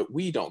we do it,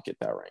 we don't get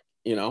that rank,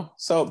 you know?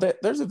 So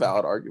there's a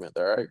valid argument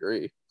there. I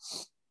agree.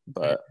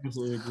 But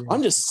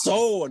I'm just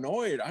so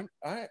annoyed. I'm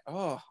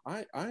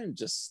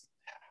just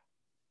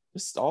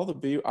all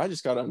the I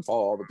just got to unfollow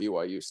all the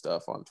BYU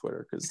stuff on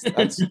Twitter because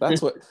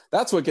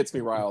that's what gets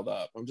me riled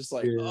up. I'm just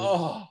like,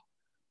 oh,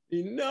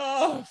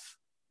 enough.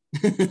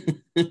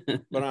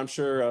 But I'm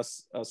sure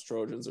us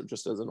Trojans are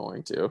just as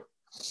annoying too.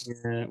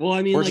 Yeah. Well,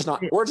 I mean,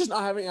 we're just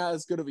not having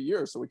as good of a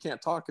year, so we can't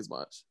talk as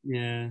much.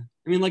 Yeah.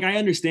 I mean, like I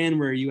understand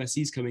where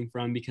USC is coming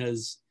from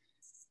because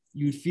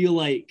you feel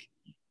like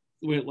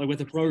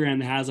with a program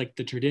that has like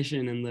the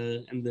tradition and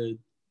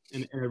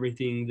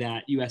everything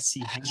that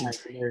USC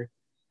has,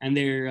 and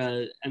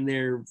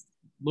they're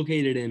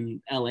located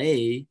in LA,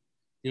 you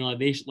know,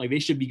 they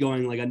should be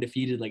going like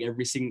undefeated like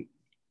every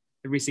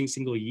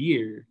single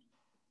year.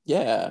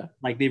 Yeah.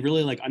 Like they've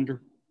really like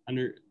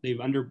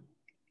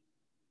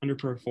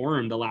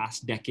underperformed the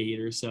last decade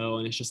or so,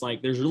 and it's just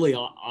like there's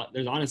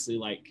honestly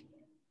like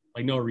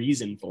no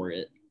reason for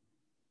it.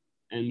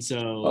 And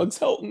so Hugs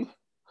Helton.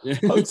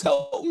 Hugs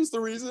Helton's the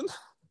reason.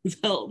 Hugs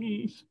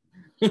Helton.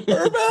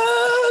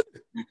 Urban!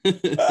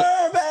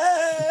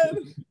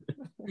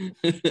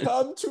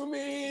 Come to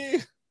me.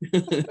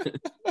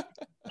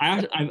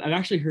 I've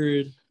actually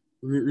heard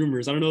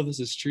rumors. I don't know if this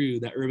is true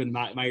that Urban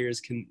Meyer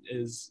is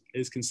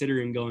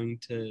considering going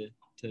to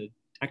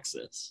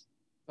Texas.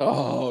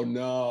 Oh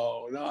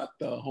no, not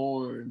the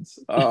Horns.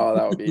 Oh,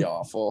 that would be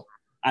awful.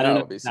 That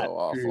would be so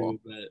awful. True,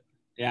 but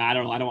yeah, I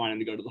don't want him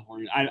to go to the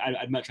Horns.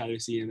 I'd much rather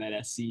see him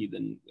at SC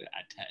than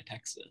at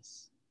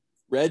Texas.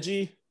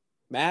 Reggie,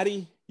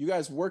 Maddie, you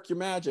guys work your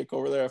magic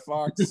over there at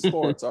Fox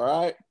Sports, all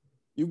right?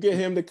 You get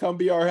him to come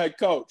be our head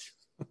coach.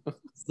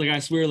 It's like I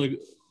swear, like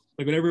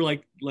whenever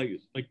like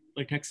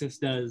Texas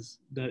does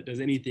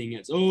anything,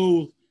 it's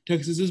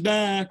Texas is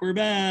back, we're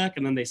back,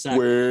 and then they suck.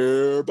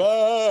 We're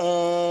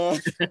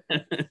back.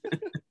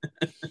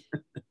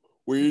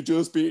 We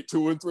just beat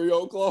 2-3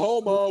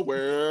 Oklahoma.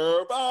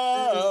 We're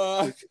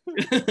back.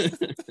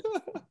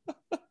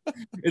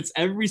 It's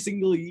every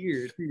single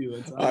year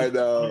too. I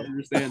know. I don't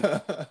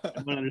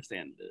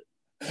understand it.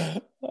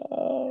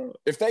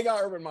 If they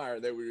got Urban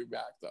Meyer, they would be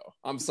back though.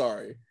 I'm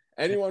sorry.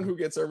 Anyone who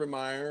gets Urban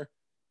Meyer,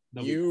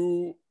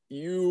 you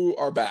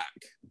are back.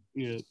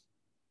 Yeah.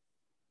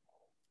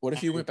 What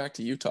if you went back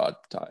to Utah,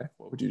 Ty?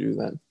 What would you do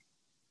then?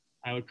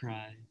 I would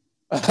cry.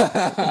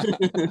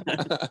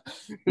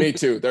 Me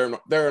too.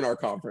 They're in our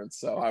conference,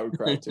 so I would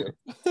cry too.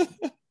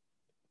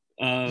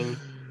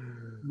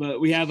 But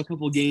we have a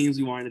couple games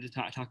we wanted to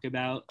talk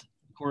about.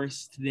 Of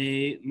course,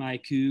 today my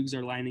Cougs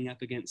are lining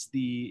up against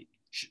the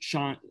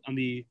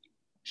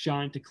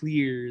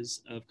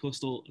Chanticleers of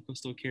Coastal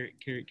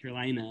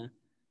Carolina.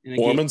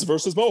 Mormons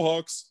versus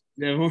Mohawks.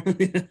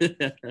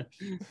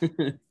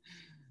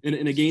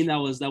 In a game that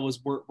was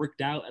worked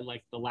out at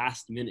like the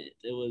last minute.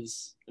 I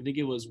think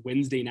it was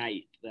Wednesday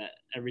night that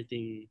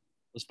everything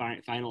was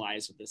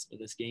finalized with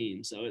this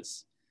game. So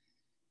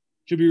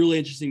should be really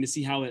interesting to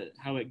see how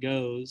it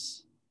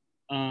goes.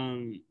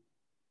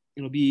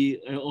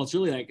 It's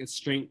really like a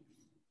strength.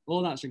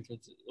 Well, not strength.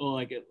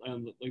 Like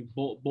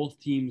both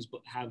teams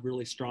have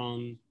really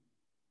strong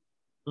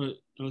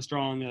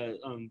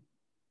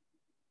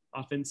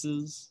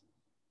offenses.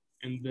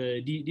 And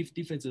the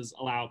defenses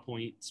allow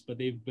points, but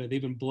they've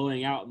been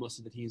blowing out most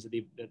of the teams that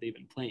they've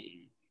been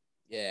playing.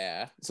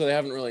 Yeah, so they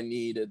haven't really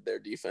needed their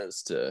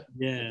defense to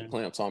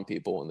clamps on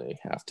people when they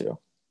have to.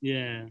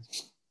 Yeah.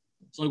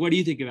 So, like, what do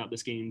you think about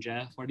this game,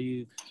 Jeff? What do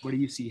you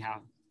see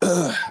how?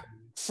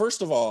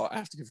 First of all, I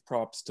have to give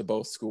props to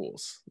both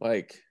schools.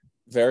 Like,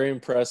 very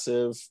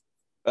impressive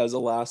as a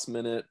last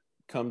minute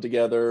come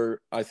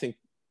together. I think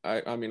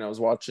I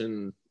was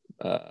watching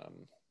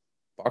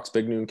Fox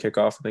Big Noon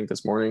kickoff, I think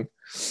this morning,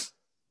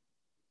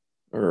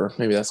 or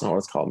maybe that's not what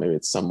it's called. Maybe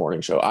it's some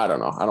morning show. I don't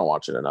know. I don't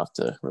watch it enough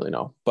to really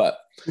know, but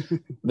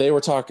they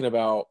were talking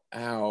about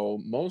how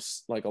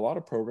a lot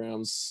of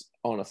programs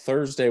on a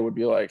Thursday would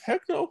be like,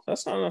 heck no,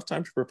 that's not enough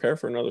time to prepare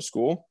for another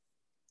school.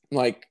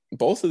 Like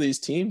both of these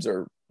teams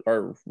are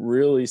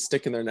really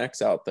sticking their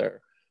necks out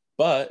there,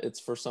 but it's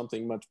for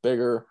something much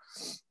bigger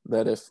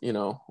that if,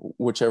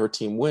 whichever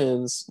team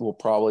wins will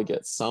probably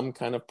get some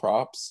kind of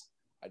props.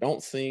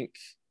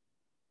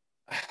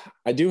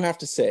 I do have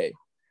to say,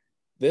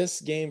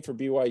 this game for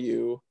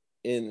BYU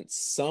in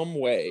some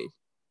way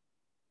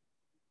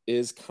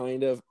is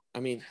kind of,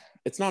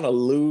 it's not a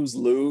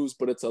lose-lose,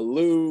 but it's a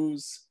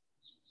lose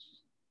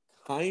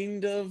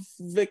kind of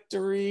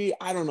victory.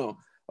 I don't know.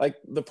 Like,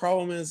 the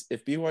problem is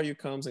if BYU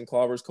comes and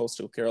clobbers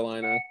Coastal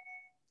Carolina,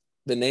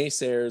 the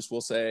naysayers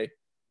will say,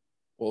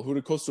 well, who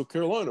did Coastal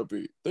Carolina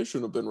beat? They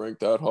shouldn't have been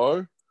ranked that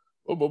high.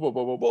 Blah, blah, blah,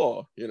 blah, blah,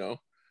 blah,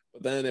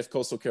 But then if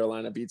Coastal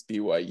Carolina beats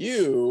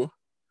BYU,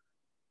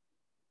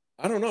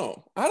 I don't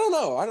know.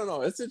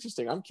 It's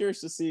interesting. I'm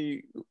curious to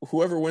see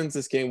whoever wins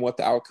this game, what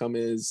the outcome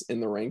is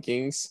in the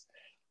rankings.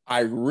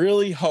 I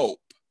really hope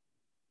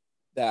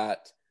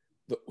that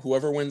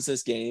whoever wins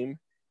this game,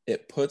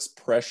 it puts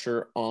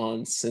pressure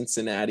on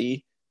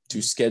Cincinnati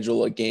to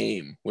schedule a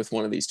game with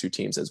one of these two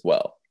teams as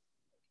well.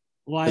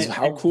 Well,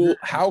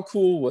 how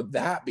cool would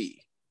that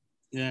be?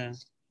 Yeah.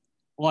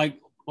 Like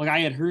I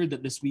had heard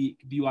that this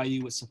week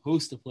BYU was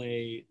supposed to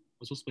play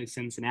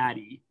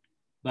Cincinnati,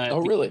 but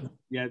really?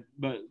 Yeah,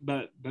 but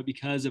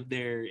because of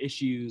their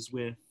issues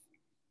with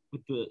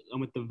the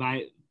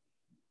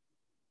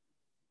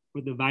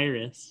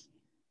virus,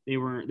 they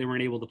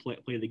weren't able to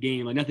play the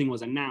game. Like nothing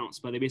was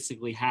announced, but they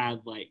basically had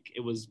like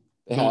it was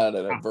they had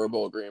a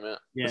verbal agreement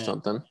or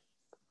something.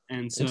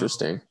 And so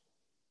interesting.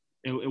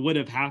 It would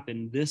have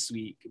happened this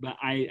week, but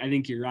I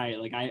think you're right.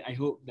 Like I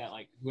hope that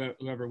like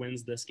whoever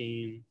wins this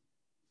game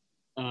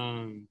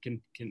can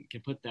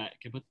put the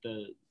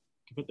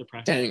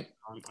pressure Dang.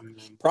 on them.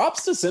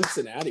 Props to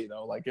Cincinnati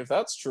though. Like if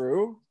that's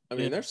true, I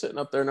mean they're sitting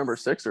up there number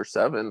 6 or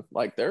 7.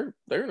 Like they're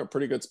in a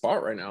pretty good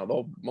spot right now.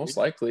 They'll most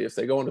likely, if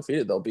they go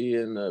undefeated, they'll be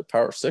in the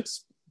Power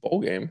 6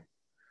 bowl game.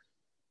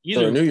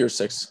 Or a New Year's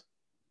 6.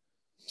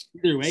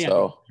 Either way,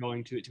 so, I think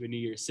going to a New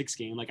Year's 6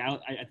 game. Like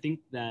I think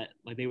that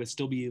like they would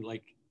still be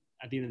like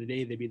at the end of the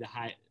day they'd be the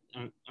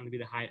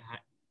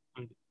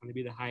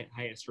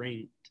highest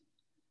ranked.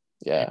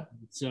 Yeah.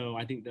 And so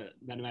I think that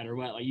no matter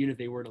what, like even if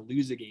they were to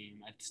lose a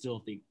game, I still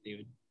think they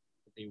would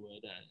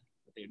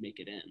make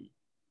it in.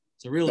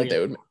 So really, they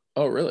would.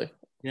 Oh, really?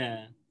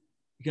 Yeah,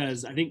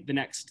 because I think the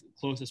next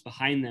closest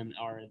behind them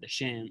are the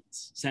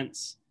Chants.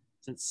 Since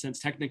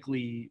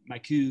technically my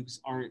Cougs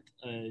aren't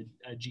a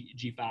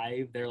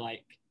G5, they're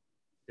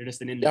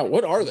just an independent. Yeah,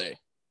 what are they?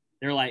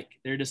 They're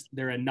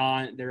a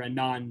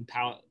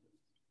non-power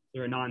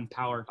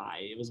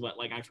 5. It was what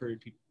like I've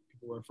heard people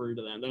refer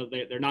to them.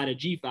 They're not a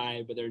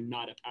G5, but they're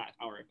not a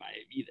Power 5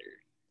 either.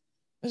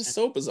 It's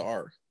so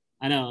bizarre.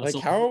 I know. Like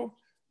how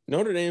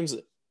Notre Dame's,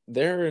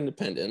 they're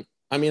independent.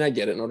 I mean, I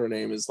get it. Notre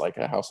Dame is like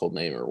a household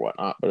name or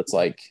whatnot, but it's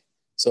like,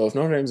 so if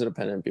Notre Dame's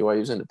independent,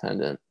 BYU's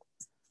independent,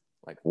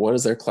 like what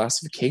is their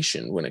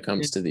classification when it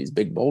comes to these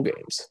big bowl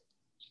games?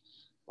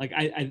 Like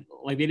I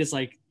like they just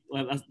like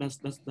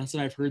that's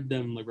what I've heard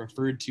them like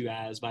referred to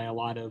as by a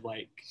lot of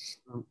like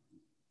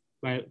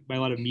by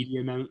a lot of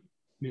media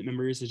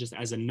members is just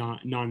as a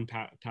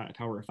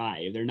non-Power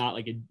 5. They're not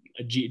like a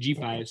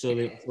G5. So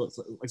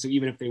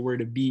even if they were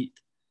to beat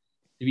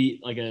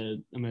like a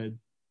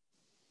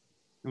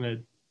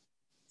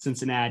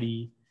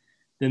Cincinnati,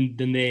 then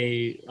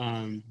they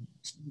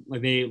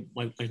they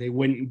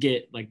wouldn't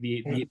get like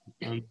the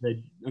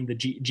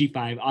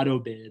G5 auto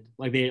bid.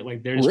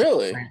 They're just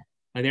really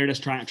they're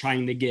just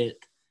trying to get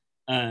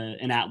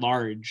an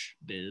at-large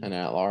bid. An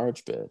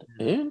at-large bid.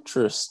 Yeah.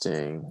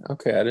 Interesting.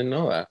 Okay, I didn't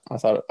know that. I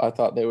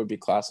thought they would be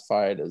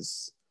classified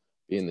as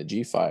being the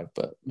G5,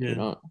 but they're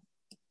not.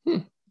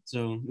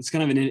 So it's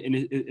kind of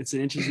it's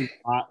an interesting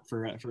spot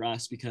for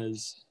us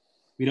because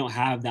we don't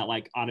have that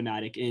like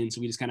automatic in, so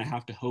we just kind of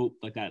have to hope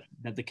like that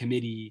the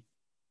committee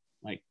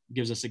like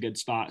gives us a good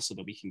spot so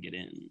that we can get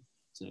in.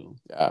 So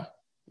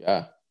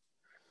yeah.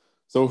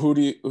 So who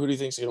do you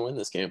think is going to win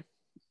this game?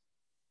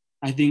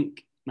 I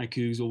think my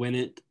Cougs will win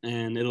it,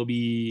 and it'll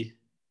be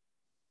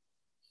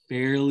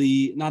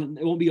fairly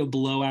it won't be a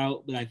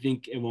blowout, but I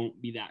think it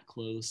won't be that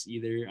close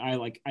either. I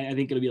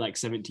think it'll be like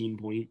 17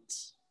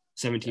 points,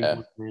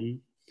 17.10.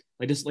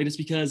 Like just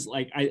because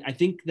like I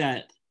think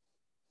that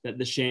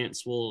the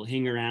Chants will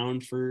hang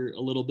around for a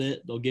little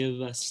bit. They'll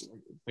give us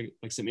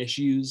like some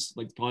issues,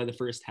 like probably the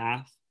first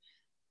half.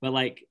 But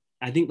like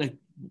I think like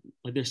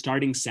their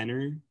starting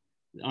center,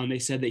 they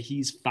said that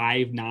he's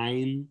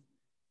 5'9".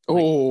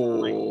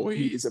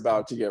 He's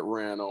about to get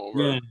ran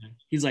over. Yeah,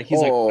 he's like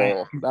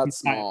that's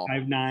small.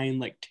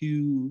 5'9", like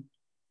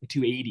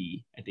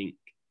 280, I think.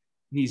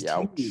 And he's 2.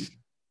 And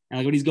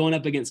like when he's going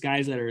up against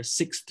guys that are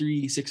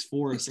 6'3",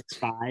 6'4",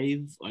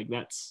 6'5", like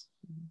that's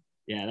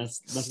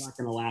not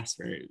gonna last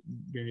very.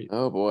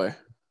 Oh boy!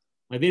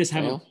 Like they just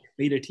haven't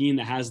played a team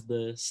that has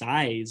the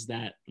size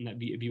that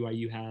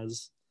BYU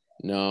has.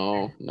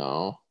 No.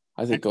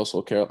 I think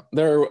Coastal Carolina,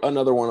 they're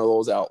another one of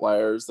those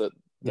outliers that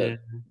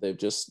they've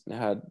just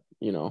had.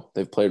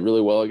 They've played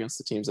really well against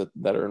the teams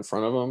that are in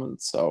front of them,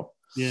 and so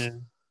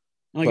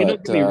Like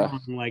don't get me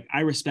wrong, like I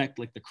respect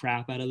like the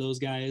crap out of those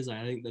guys.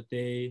 I think that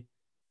they're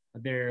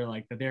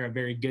a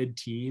very good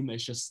team.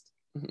 It's just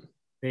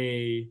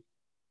I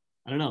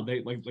don't know.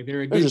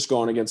 They're just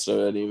going against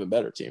an even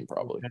better team,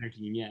 probably. Better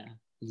team, yeah,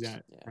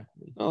 exactly. Yeah.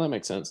 Oh, that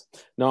makes sense.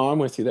 No, I'm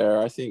with you there.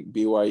 I think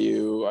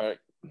BYU. I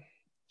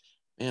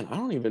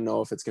don't even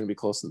know if it's going to be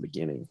close in the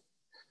beginning.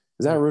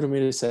 Is that rude of me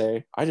to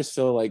say? I just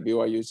feel like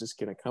BYU is just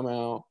going to come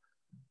out.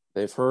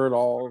 They've heard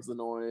all of the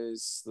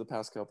noise the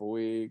past couple of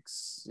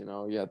weeks. You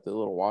had the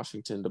little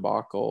Washington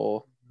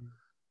debacle.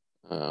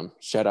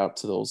 Shout out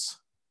to those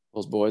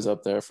boys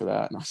up there for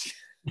that.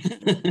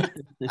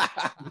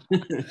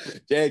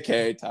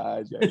 JK,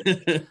 Ty.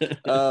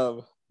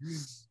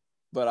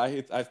 But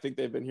I think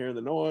they've been hearing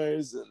the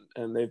noise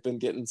and they've been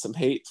getting some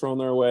hate thrown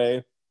their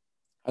way.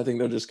 I think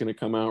they're just going to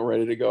come out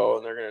ready to go,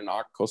 and they're going to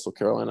knock Coastal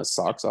Carolina's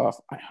socks off.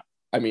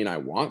 I mean, I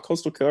want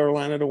Coastal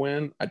Carolina to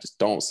win. I just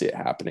don't see it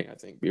happening. I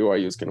think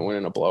BYU is going to win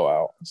in a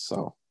blowout.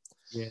 So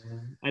yeah,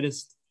 I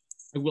just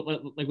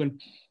like when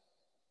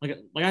like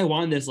I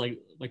want this like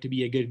to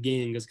be a good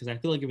game because I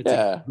feel like if it's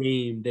a good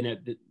game, then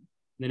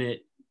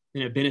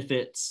it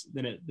benefits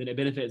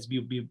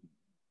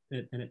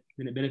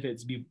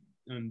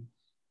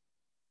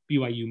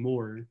BYU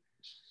more.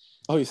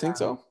 Oh, you think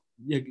so?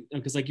 Yeah,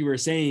 because like you were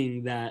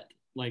saying that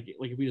like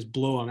if we just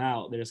blow them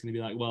out, they're just gonna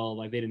be like, well,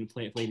 like they didn't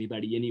play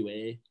anybody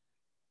anyway.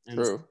 And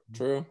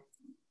True.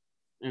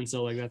 And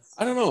so like that's,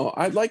 I don't know.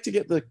 I'd like to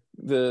get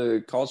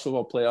the college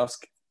football playoffs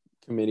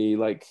committee.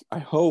 Like, I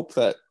hope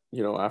that,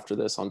 you know, after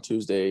this on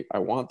Tuesday, I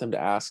want them to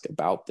ask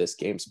about this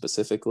game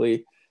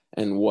specifically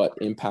and what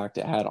impact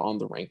it had on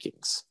the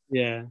rankings.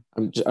 Yeah.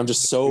 I'm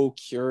just so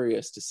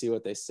curious to see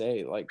what they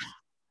say. Like,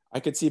 I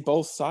could see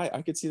both sides.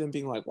 I could see them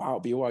being like,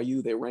 wow,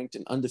 BYU, they ranked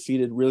an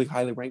undefeated, really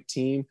highly ranked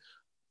team.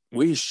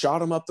 We shot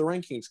them up the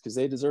rankings because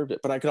they deserved it.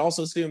 But I could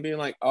also see them being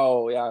like,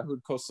 oh, yeah,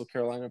 who'd Coastal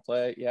Carolina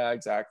play? Yeah,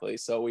 exactly.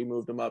 So we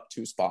moved them up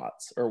 2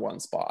 spots or 1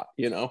 spot,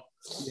 you know?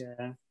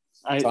 Yeah.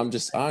 So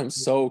I'm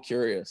so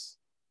curious.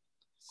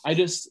 I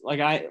just like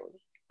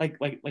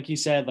you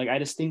said, like I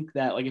just think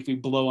that like if we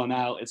blow them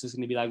out, it's just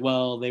going to be like,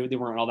 well, they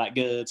weren't all that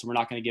good, so we're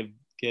not going to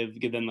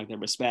give them like their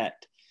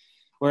respect.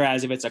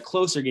 Whereas if it's a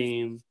closer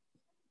game,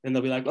 then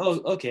they'll be like,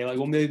 oh, okay, like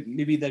well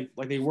maybe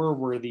they were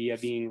worthy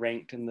of being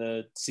ranked in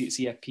the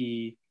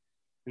CFP.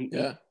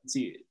 And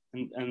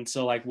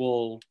so like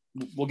we'll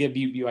give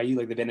BYU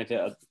like the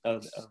benefit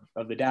of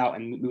the doubt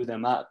and move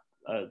them up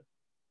a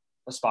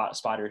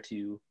spot or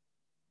two,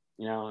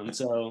 you know. And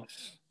so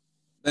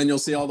then you'll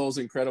see all those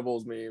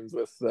Incredibles memes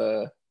with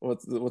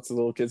what's the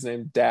little kid's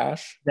name,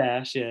 Dash,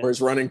 yeah, where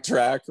he's running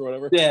track or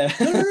whatever. Yeah.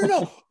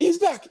 No, he's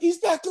back a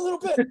little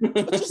bit,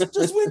 but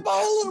just win by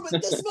a little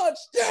bit, this much.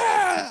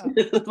 Yeah.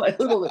 By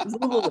a little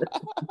bit.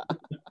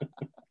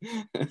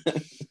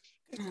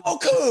 Oh,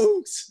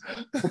 Cougs.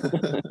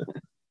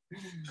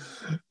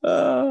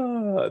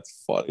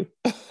 That's funny.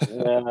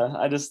 Yeah,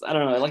 I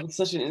don't know. Like, it's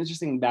such an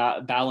interesting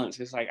balance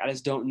because like I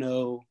just don't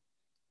know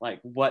like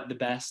what the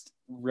best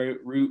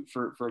route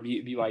for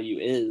BYU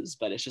is,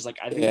 but it's just like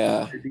I think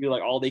they do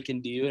like all they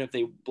can do, and if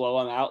they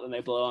blow them out, then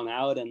they blow them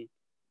out, and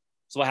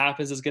so what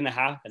happens is going to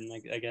happen,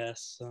 like I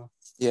guess. So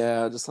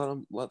yeah, just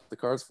let the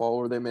cards fall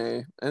where they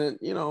may, and it,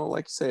 you know,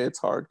 like you say, it's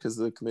hard because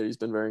the committee's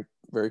been very,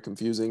 very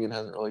confusing and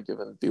hasn't really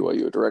given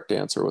BYU a direct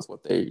answer with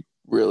what they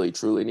really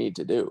truly need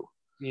to do.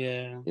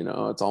 Yeah, you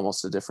know, it's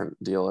almost a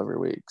different deal every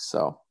week.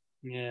 So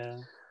yeah,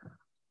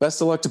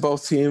 best of luck to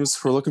both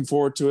teams. We're looking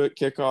forward to it.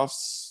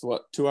 Kickoff's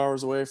 2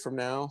 hours away from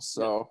now,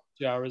 so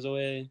 2 hours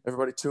away.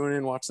 Everybody tune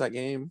in, watch that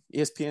game.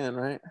 ESPN,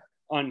 right?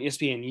 On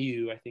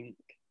ESPNU, I think.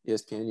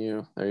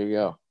 ESPNU. There you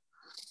go.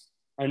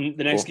 And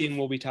the next game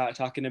we'll be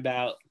talking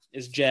about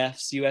is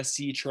Jeff's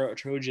USC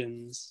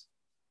Trojans.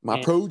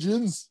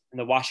 Trojans. And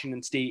the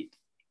Washington State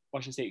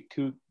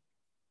Cougars.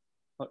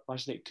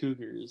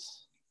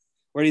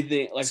 What do you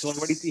think? Like, so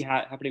what do you see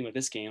happening with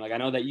this game? Like, I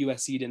know that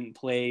USC didn't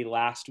play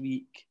last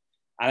week.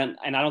 I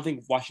don't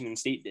think Washington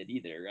State did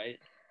either, right?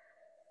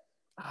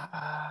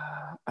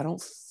 I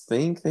don't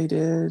think they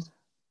did.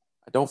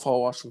 I don't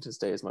follow Washington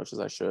State as much as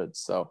I should.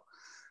 So,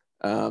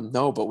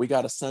 no, but we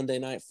got a Sunday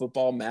night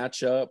football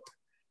matchup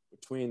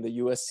between the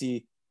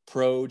USC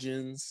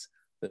Trojans,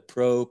 the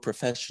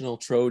professional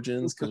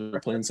Trojans, because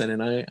we're playing Sunday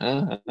night.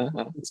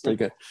 It's pretty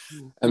good.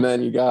 And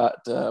then you got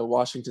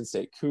Washington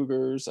State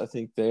Cougars. I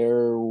think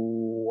they're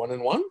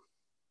 1-1.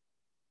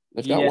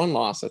 They've got one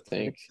loss, I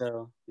think.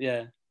 So,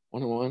 yeah.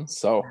 1-1.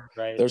 So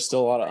there's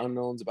still a lot of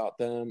unknowns about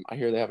them. I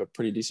hear they have a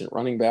pretty decent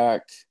running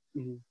back.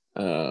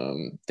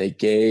 Mm-hmm. They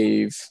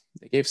gave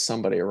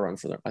somebody a run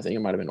for them. I think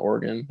it might have been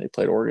Oregon. They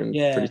played Oregon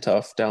pretty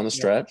tough down the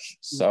stretch.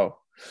 So,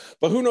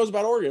 but who knows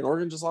about Oregon?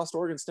 Oregon just lost to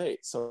Oregon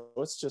State. So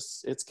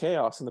it's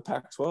chaos in the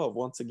Pac-12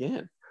 once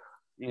again.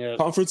 Yeah.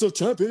 Conference of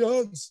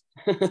Champions.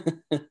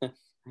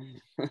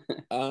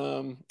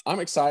 I'm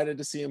excited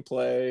to see him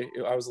play.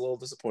 I was a little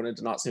disappointed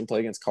to not see him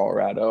play against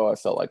Colorado. I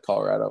felt like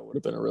Colorado would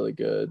have been a really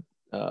good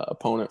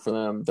opponent for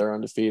them. They're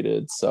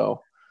undefeated,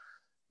 so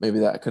maybe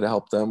that could have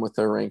helped them with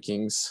their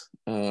rankings.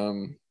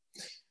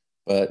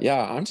 But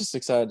yeah, I'm just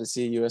excited to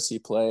see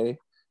USC play.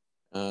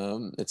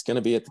 It's going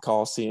to be at the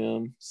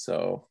Coliseum,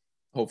 so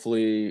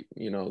hopefully,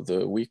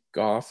 the week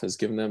off has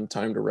given them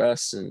time to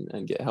rest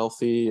and get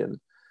healthy. And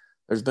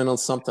there's been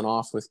something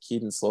off with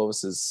Keaton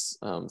Slovis's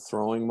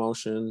throwing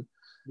motion.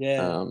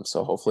 Yeah.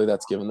 So hopefully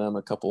that's given them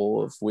a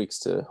couple of weeks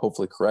to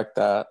hopefully correct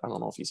that. I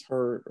don't know if he's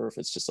hurt or if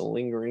it's just a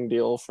lingering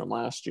deal from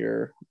last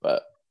year,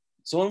 but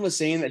someone was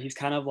saying that he's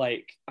kind of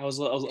like, I was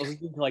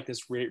listening to like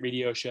this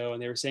radio show,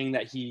 and they were saying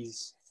that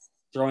he's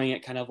throwing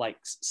it kind of like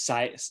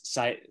side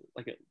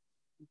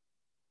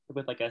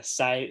with like a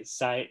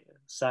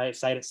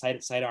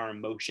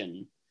sidearm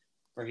motion,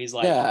 where he's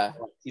like,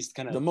 he's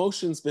kind of, the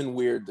motion's been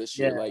weird this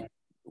year. Like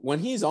when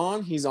he's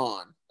on,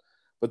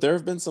 but there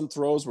have been some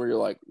throws where you're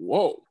like,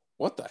 whoa,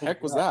 what the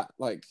heck was that?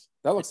 Like,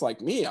 that looks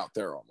like me out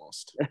there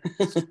almost.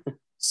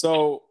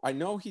 So I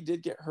know he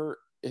did get hurt,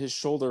 his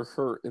shoulder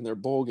hurt in their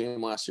bowl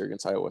game last year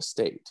against Iowa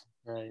State,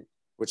 Right.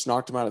 which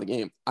knocked him out of the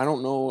game. I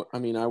don't know. I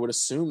mean, I would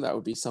assume that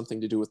would be something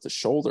to do with the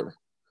shoulder.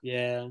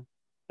 Yeah.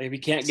 Like if he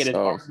can't get his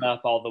arm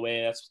up all the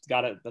way, that's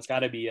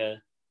gotta be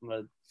an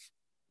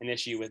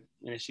issue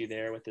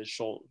there with his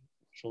shoulder.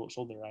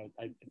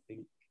 I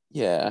think.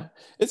 Yeah,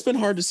 it's been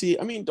hard to see.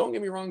 I mean, don't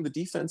get me wrong. The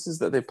defenses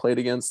that they've played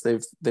against,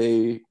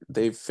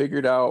 they've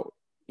figured out,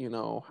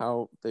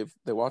 how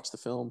they watched the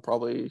film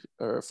probably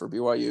for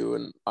BYU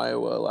and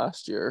Iowa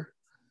last year,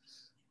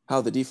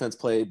 how the defense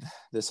played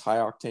this high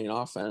octane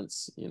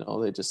offense.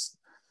 They just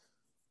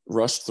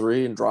rushed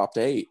 3 and dropped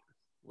 8,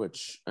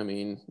 which I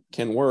mean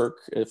can work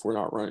if we're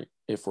not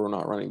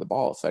running the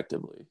ball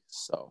effectively.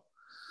 So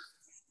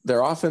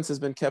their offense has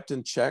been kept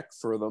in check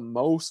for the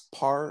most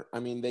part. I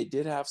mean, they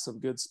did have some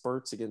good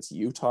spurts against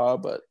Utah,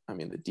 but I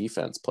mean, the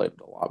defense played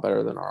a lot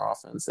better than our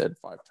offense. They had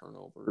 5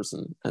 turnovers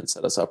and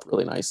set us up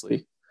really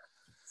nicely.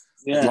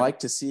 Yeah. I'd like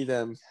to see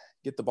them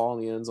get the ball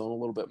in the end zone a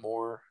little bit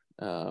more,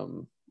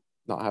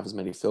 not have as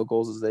many field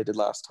goals as they did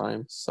last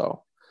time.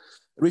 So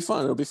it'll be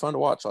fun. It'll be fun to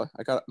watch. I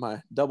got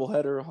my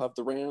doubleheader. I'll have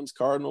the Rams,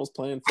 Cardinals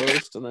playing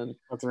first, and then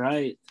that's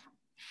right.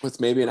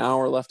 With maybe an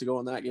hour left to go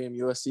in that game,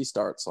 USC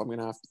starts. So I'm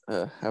gonna have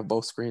to have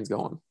both screens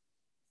going.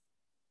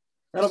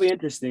 That'll be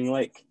interesting.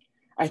 Like,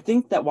 I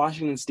think that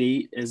Washington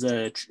State is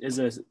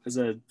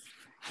actually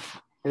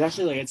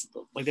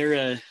they're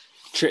a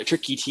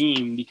tricky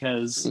team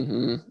because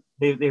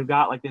they've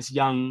got like this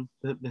young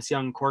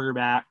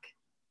quarterback,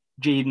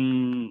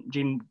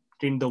 Jaden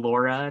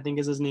Delora, I think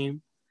is his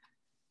name.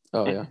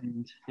 Oh yeah,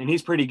 and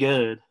he's pretty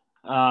good.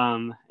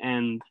 And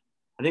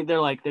I think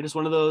they're just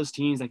one of those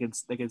teams that could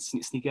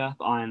sneak up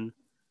on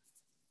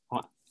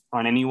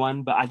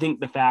anyone. But I think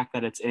the fact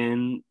that it's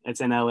in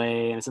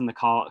LA and it's in the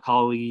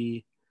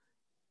Collie,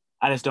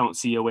 I just don't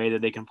see a way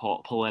that they can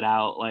pull it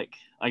out. Like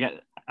I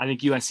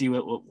think USC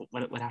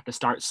would have to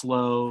start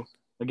slow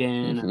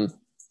again. Mm-hmm.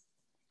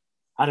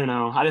 I don't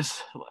know. I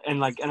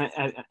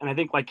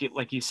think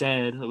like you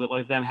said,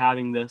 with them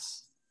having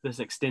this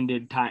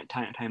extended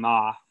time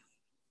off,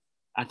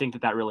 I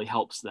think that really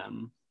helps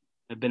them.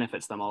 It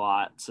benefits them a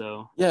lot.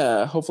 So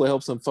yeah, hopefully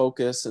helps them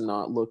focus and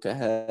not look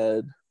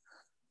ahead.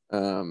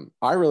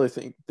 I really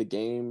think the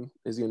game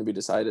is going to be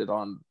decided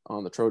on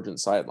the Trojan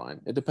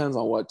sideline. It depends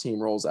on what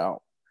team rolls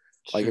out.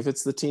 Like if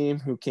it's the team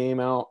who came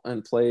out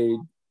and played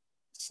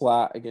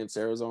flat against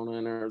Arizona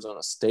and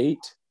Arizona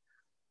State,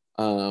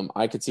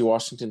 I could see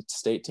Washington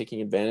State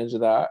taking advantage of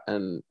that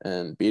and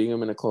beating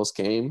them in a close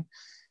game.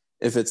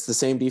 If it's the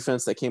same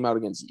defense that came out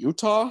against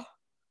Utah,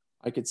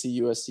 I could see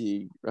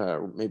USC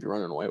maybe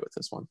running away with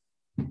this one.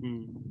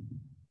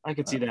 I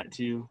could see that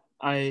too.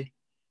 And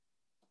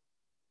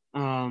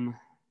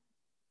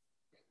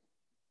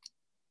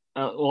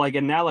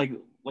now they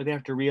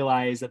have to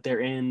realize that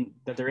they're in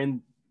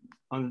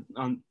on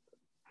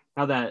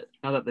now that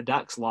the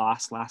Ducks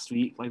lost last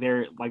week,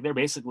 they're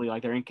basically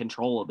they're in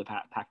control of the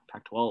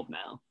Pac-12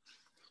 now.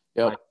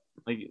 Yep.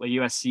 Like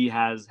USC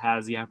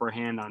has the upper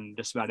hand on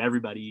just about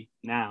everybody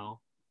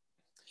now.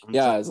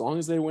 Yeah, as long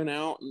as they win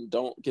out and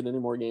don't get any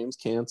more games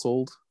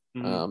canceled,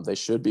 they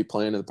should be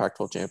playing in the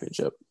Pac-12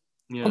 championship.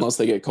 Yeah. Unless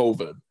they get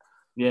COVID.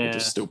 Yeah. Which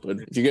is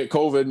stupid. If you get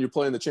COVID and you're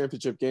playing the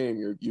championship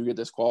game, you get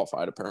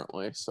disqualified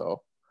apparently.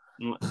 So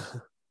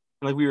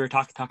like we were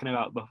talking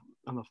about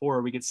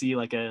before, we could see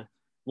like a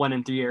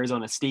 1-3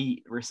 Arizona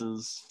State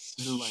versus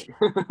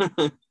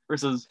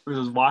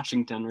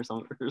Washington or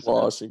something.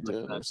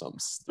 Washington or something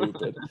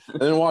stupid.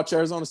 And then watch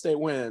Arizona State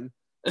win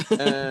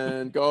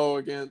and go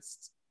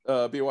against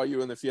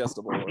BYU in the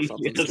Fiesta Bowl or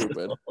something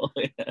stupid.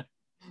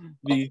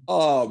 Yeah.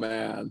 Oh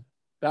man,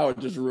 that would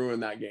just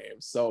ruin that game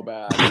so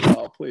bad.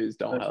 Oh, please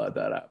don't let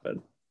that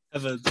happen.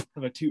 Have a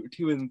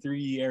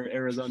 2-3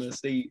 Arizona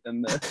State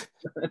and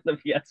the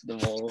Fiesta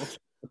Bowl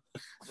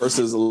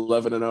versus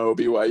 11-0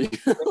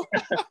 BYU.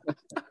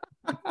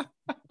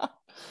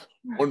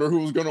 Wonder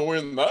who's gonna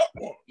win that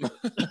one.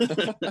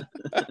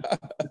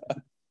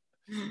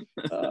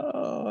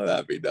 Oh,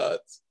 that'd be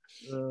nuts.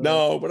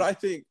 No, but I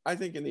think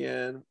in the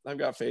end, I've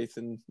got faith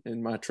in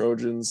my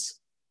Trojans.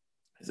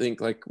 I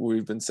think, like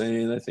we've been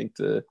saying, I think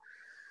the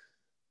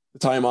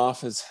time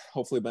off has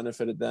hopefully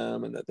benefited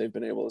them, and that they've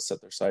been able to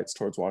set their sights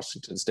towards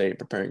Washington State,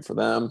 preparing for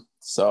them.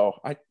 So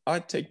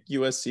I'd take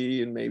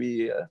USC and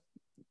maybe a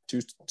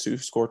two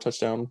score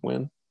touchdown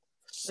win.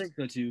 I think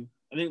so too.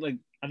 I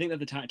think that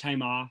the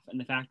time off and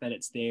the fact that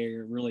it's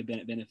there really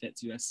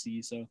benefits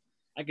USC. So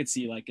I could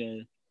see at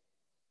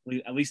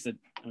least a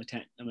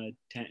 10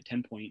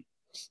 point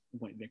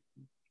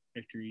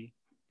victory.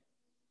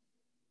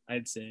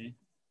 I'd say.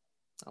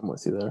 I'm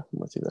with you there.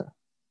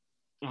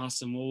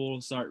 Awesome. Well,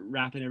 we'll start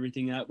wrapping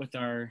everything up with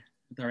our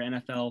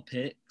NFL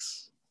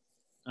picks.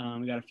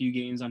 We got a few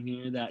games on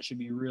here that should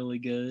be really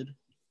good.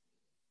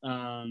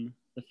 The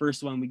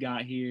first one we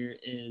got here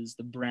is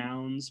the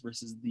Browns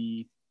versus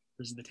the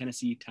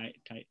Tennessee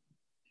Titans.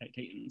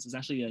 It's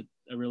actually a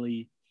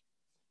really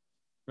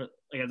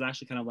it's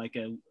actually kind of like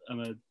a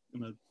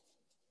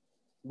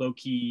low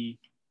key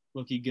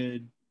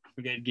good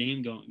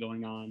game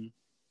going on.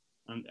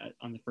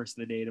 on the first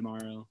of the day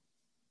tomorrow.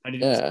 How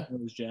did Yeah. you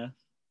suppose, Jeff?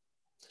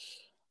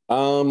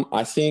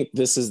 I think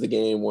this is the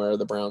game where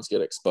the Browns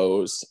get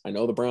exposed. I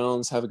know the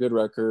Browns have a good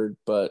record,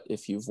 but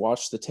if you've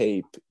watched the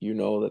tape, you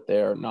know that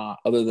they are not,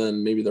 other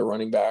than maybe their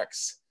running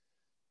backs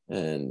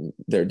and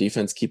their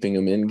defense keeping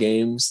them in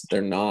games,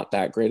 they're not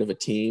that great of a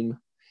team.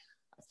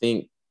 I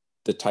think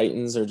the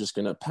Titans are just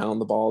going to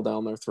pound the ball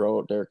down their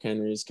throat. Derrick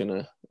Henry's going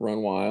to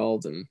run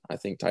wild, and I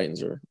think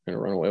Titans are going to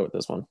run away with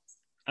this one.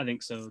 I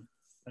think so.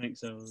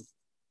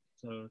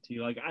 So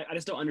too, like I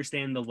just don't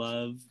understand the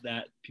love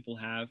that people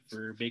have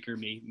for Baker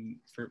Mayfield.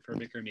 For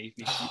Baker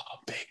Mayfield. Oh,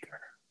 Baker.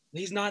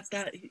 He's not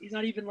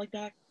even like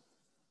that.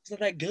 He's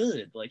not that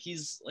good. Like he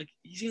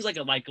seems like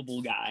a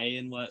likable guy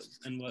and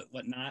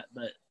whatnot,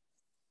 but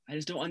I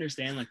just don't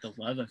understand like the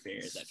love affair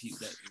that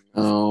people.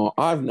 Oh,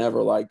 I've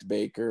never liked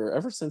Baker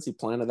ever since he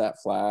planted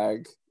that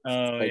flag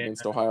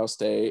against Ohio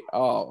State.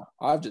 Oh,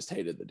 I've just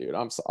hated the dude.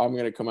 I'm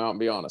gonna come out and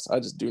be honest. I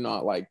just do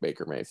not like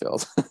Baker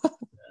Mayfield. Yeah.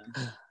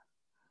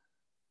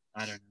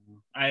 I don't know.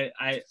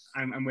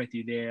 I'm with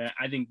you there.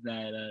 I think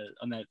that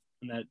on that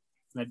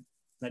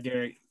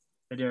Derrick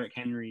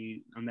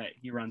Henry on that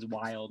he runs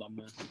wild on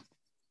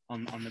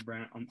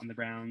the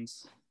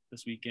Browns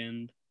this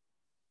weekend.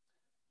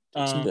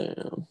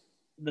 Damn.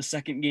 The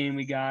second game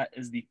we got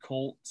is the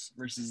Colts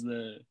versus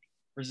the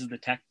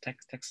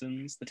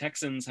Texans. The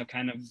Texans have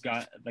kind of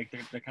got like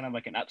they're kind of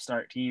like an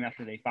upstart team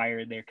after they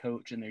fired their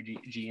coach and their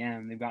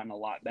GM. They've gotten a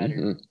lot better.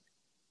 Mm-hmm.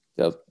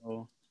 Yep.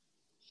 So,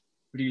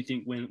 what do you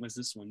think was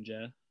this one,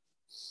 Jeff?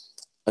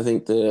 I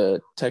think the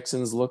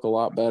Texans look a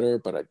lot better,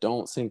 but I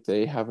don't think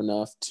they have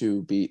enough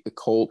to beat the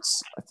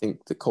Colts. I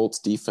think the Colts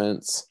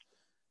defense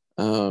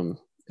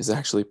is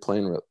actually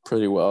playing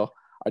pretty well.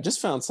 I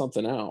just found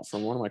something out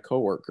from one of my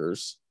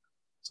coworkers.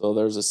 So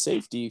there's a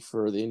safety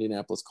for the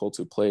Indianapolis Colts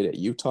who played at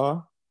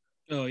Utah.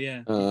 Oh,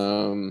 yeah.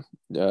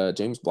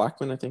 James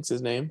Blackman, I think is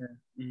his name. Yeah.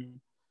 Mm-hmm.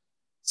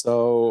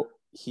 So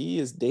he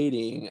is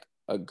dating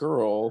a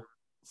girl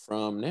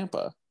from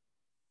Nampa.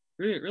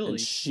 Really? And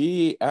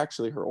she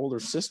actually, her older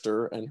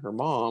sister and her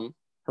mom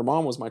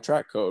was my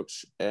track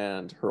coach,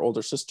 and her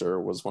older sister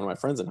was one of my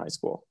friends in high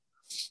school.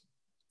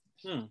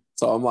 So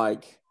I'm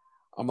like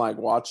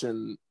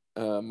watching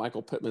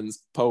Michael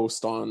Pittman's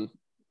post on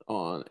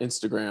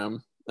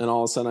Instagram, and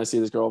all of a sudden I see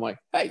this girl. I'm like,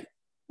 hey,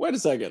 wait a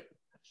second.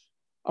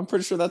 I'm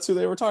pretty sure that's who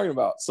they were talking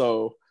about.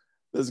 So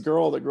this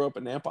girl that grew up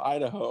in Nampa,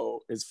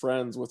 Idaho, is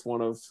friends with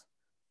one of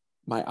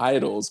my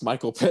idols,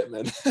 Michael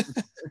Pittman.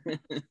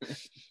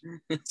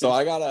 So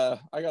I gotta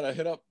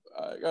hit up.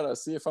 I gotta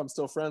see if I'm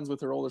still friends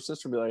with her older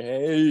sister and be like,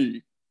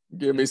 hey,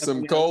 give me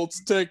some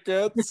Colts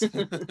tickets.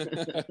 Give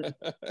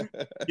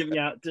me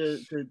out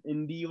to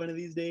Indy one of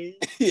these days.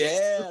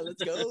 Yeah,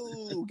 let's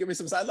go. Give me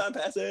some sideline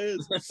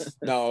passes.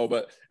 No,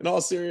 but in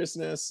all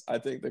seriousness, I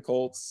think the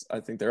Colts,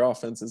 I think their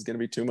offense is going to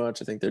be too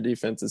much. I think their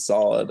defense is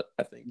solid.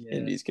 I think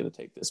Indy's going to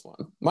take this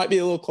one. Might be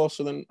a little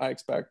closer than I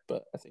expect,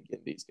 but I think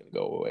Indy's going to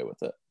go away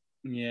with it.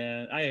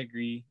 Yeah, I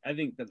agree. I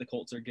think that the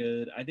Colts are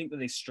good. I think that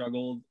they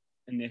struggled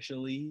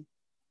initially,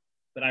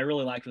 but I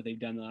really liked what they've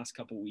done the last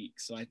couple of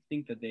weeks. So I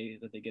think that they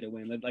get a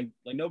win. Like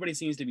nobody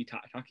seems to be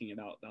talking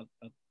about the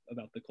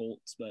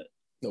Colts, but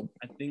nope.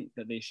 I think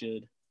that they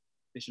should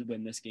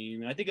win this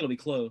game. And I think it'll be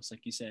close,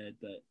 like you said,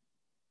 but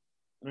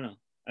I don't know.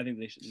 I think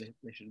they should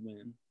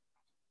win.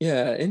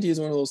 Yeah, Indy is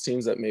one of those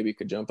teams that maybe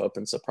could jump up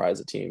and surprise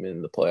a team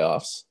in the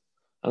playoffs.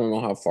 I don't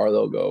know how far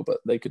they'll go,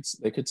 but they could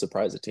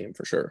surprise a team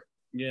for sure.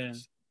 Yeah.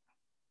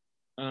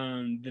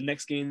 The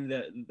next game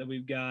that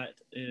we've got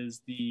is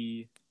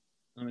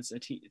it's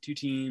two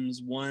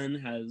teams. One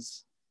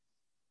has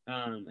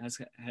an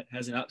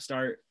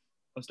upstart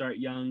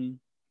young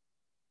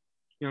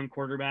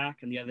quarterback,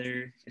 and the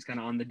other is kind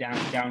of on the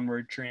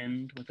downward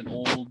trend with an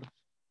old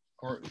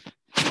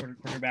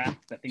quarterback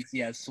that thinks he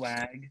has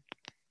swag.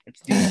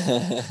 It's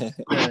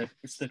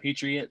the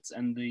Patriots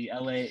and the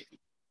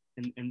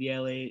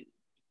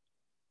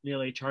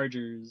LA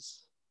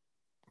Chargers.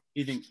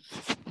 Who do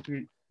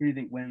you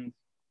think wins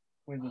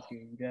this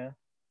game, Jeff?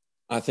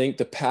 I think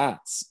the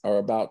Pats are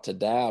about to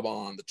dab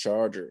on the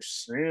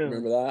Chargers. Really?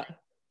 Remember that?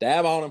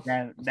 Dab on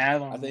them.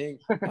 Dab on I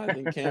think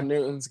Cam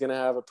Newton's going to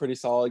have a pretty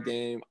solid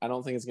game. I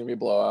don't think it's going to be a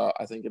blowout.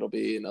 I think it'll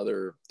be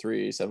another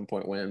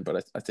 7-point win,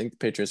 but I think the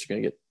Patriots are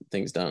going to get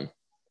things done.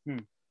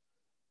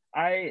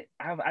 I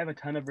have a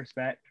ton of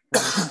respect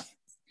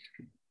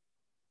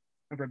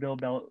for Bill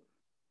Belichick,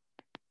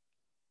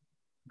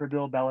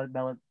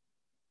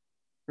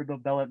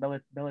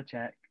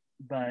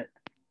 but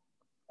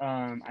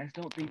I just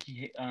don't think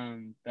I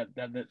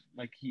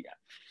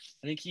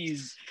think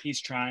he's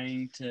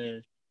trying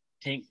to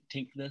tank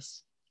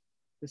this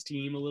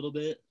team a little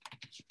bit.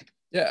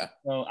 Yeah.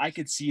 So I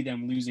could see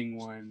them losing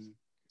one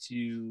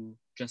to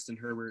Justin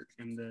Herbert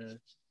and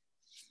the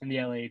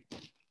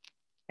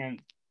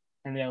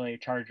LA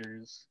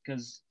Chargers.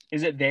 Because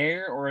is it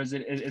there, or is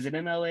it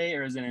in LA,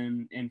 or is it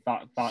in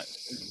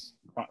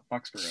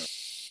Foxborough?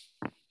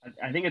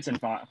 I think it's in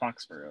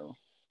Foxborough.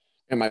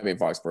 It might be in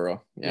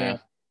Foxborough. Yeah.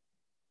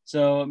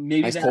 So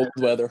maybe nice cold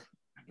weather.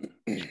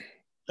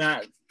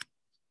 that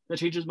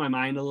changes my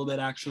mind a little bit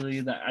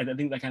actually. That I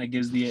think that kind of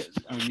gives the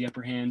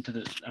upper hand to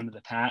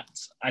the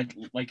Pats. I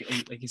like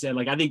you said,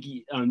 like I think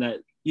that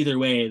either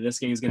way this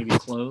game is going to be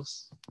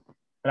close.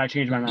 But I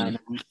changed my mind.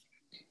 I'm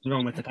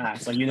going with the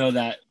Pats. Like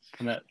that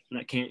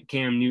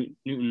Cam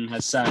Newton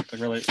has sucked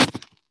like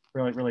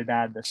really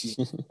bad this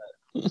year.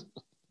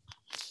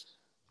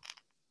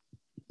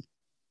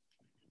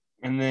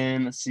 And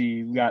then let's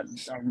see, we got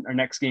our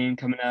next game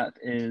coming up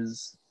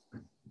is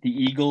the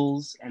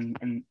Eagles and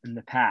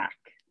the Pack.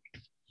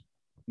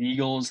 The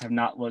Eagles have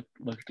not looked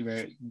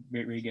very,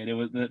 very, very good. It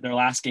was their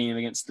last game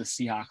against the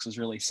Seahawks was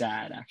really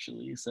sad,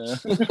 actually. So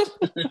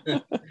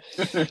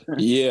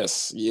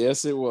yes,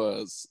 it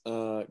was.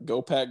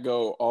 Go Pack,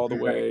 go all the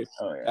way.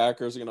 Oh, yeah.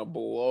 Packers are gonna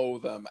blow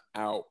them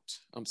out.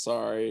 I'm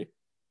sorry,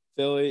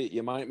 Philly.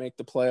 You might make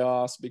the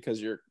playoffs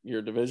because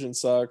your division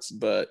sucks,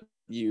 but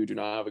you do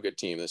not have a good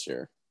team this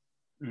year.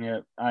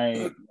 Yeah,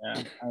 I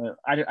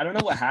don't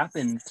know what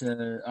happened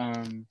to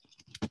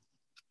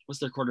what's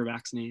their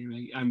quarterback's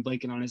name? I'm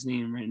blanking on his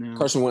name right now.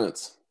 Carson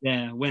Wentz.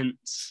 Yeah,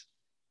 Wentz.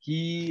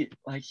 He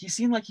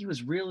seemed like he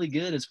was really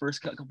good his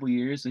first couple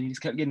years, and he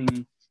just kept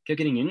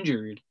getting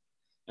injured,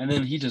 and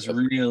then he just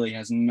really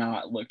has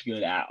not looked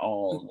good at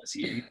all this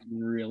year. He's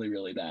really,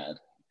 really bad.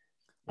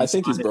 I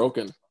think he's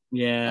broken.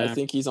 Yeah, I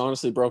think he's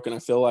honestly broken. I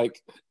feel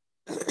like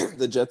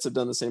the Jets have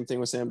done the same thing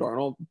with Sam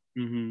Darnold.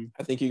 Mm-hmm.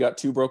 I think you got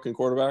two broken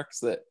quarterbacks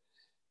that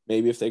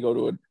maybe if they go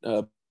to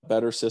a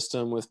better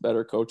system with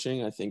better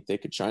coaching, I think they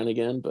could shine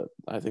again, but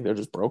I think they're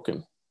just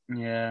broken.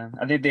 Yeah,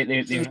 I think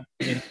they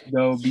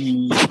go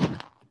be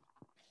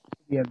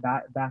a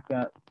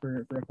backup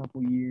for a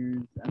couple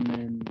years and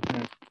then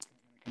kind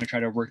of try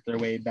to work their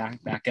way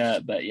back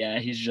up. But yeah,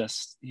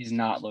 he's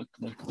not looked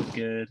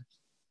good.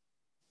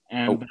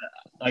 And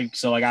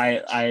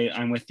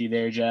I'm with you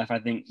there, Jeff. I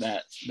think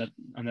that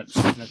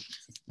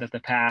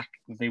the Pack,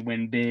 they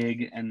win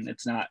big and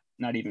it's not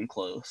even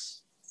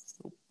close.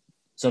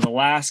 So the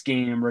last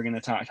game we're going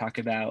to talk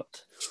about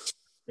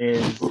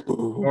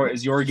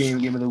is your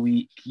game of the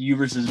week. You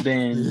versus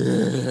Ben.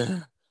 Yeah.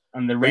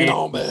 On the Bring Rams. it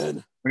on,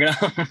 man. We're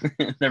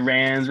gonna the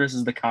Rams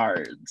versus the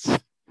Cards.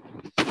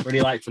 What do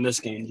you like from this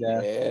game,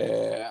 Jeff?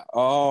 Yeah.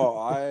 Oh,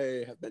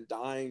 I have been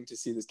dying to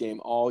see this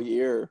game all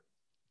year.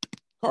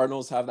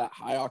 Cardinals have that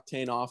high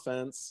octane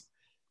offense,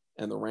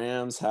 and the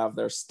Rams have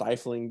their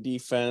stifling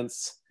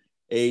defense.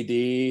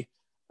 AD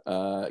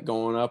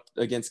going up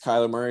against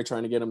Kyler Murray,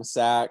 trying to get him a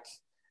sack.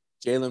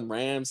 Jalen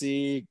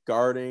Ramsey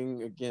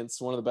guarding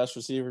against one of the best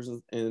receivers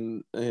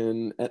in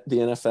the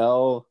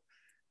NFL,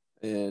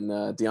 and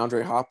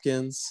DeAndre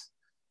Hopkins.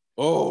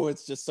 Oh,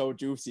 it's just so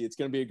juicy. It's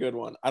going to be a good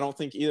one. I don't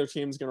think either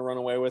team's going to run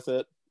away with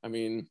it. I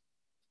mean,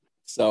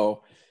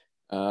 so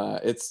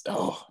it's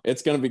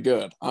going to be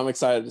good. I'm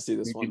excited to see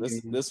this one.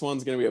 This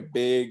one's going to be a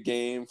big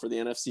game for the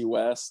NFC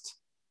West.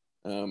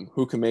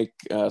 Who can make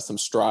some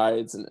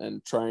strides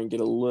and try and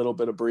get a little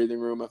bit of breathing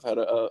room ahead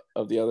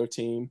of the other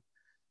team.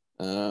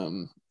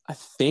 I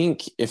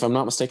think, if I'm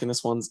not mistaken,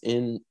 this one's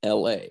in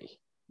LA.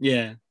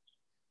 Yeah.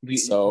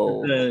 Because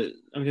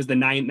the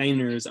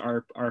Niners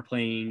are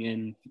playing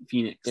in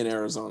Phoenix. In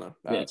Arizona.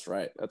 That's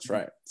right.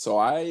 So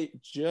I,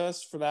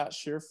 just for that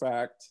sheer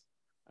fact,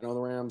 I know the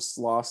Rams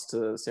lost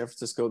to San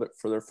Francisco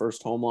for their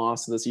first home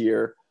loss this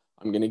year.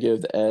 I'm going to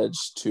give the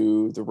edge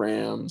to the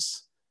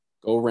Rams.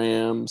 Go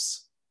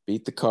Rams.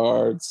 Beat the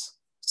Cards.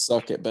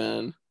 Suck it,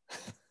 Ben.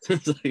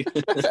 like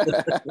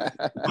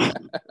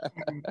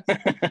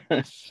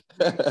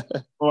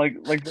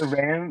the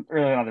Rams, or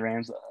not the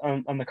Rams,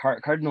 on the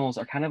Cardinals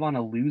are kind of on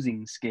a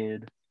losing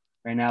skid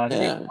right now.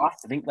 They've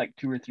lost, I think, like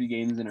 2 or 3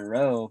 games in a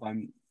row. If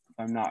I'm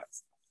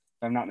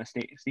not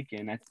mistaken.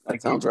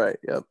 That sounds right.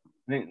 Yep.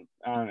 I think,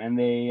 and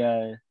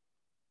they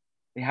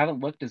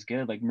haven't looked as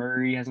good. Like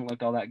Murray hasn't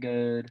looked all that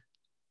good.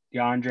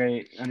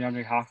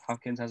 DeAndre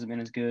Hopkins hasn't been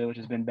as good, which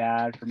has been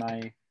bad for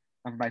my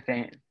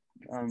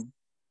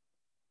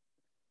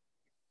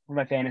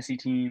fantasy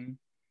team.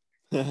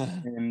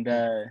 And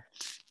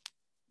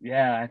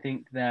I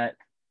think that,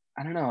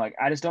 I don't know, like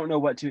I just don't know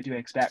what to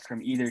expect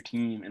from either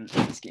team in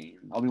this game.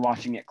 I'll be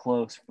watching it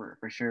close for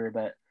sure,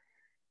 but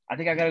I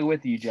think I gotta go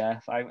with you,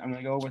 Jeff. I'm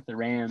gonna go with the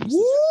Rams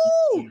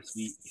this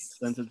week,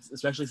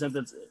 especially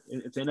since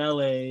it's in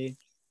LA,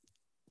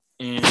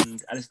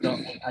 and I just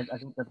don't. I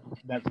think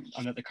that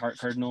the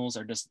Cardinals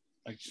are just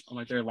like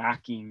they're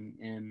lacking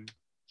in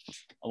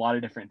a lot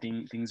of different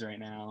things right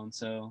now, and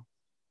so.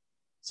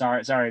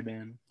 Sorry,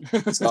 Ben.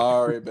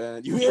 Sorry,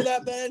 Ben. You hear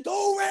that, Ben?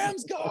 Go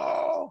Rams,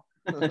 go!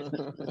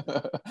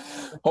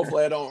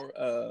 Hopefully I don't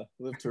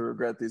live to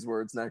regret these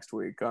words next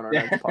week on our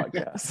next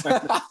podcast.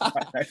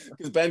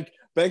 Because Ben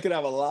could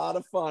have a lot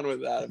of fun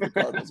with that if the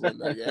Cardinals win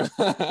that game.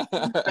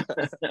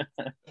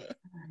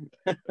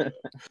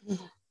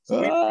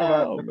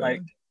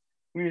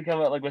 We need to come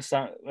up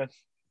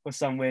with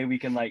some way we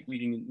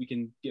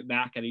can get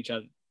back at each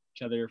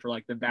other for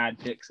like the bad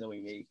picks that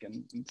we make,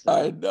 and so.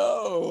 I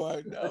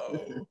know.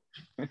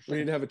 We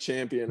need to have a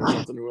champion or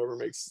something. Whoever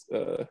makes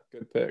good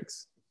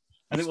picks.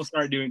 I think we'll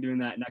start doing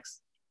that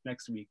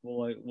next week.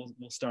 We'll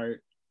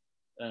start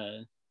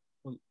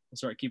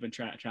start keeping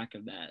track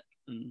of that.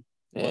 And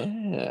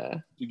Yeah.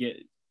 we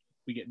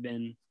get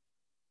Ben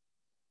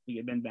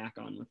back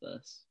on with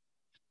us.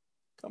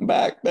 Come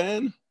back,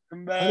 Ben.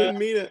 Come back. I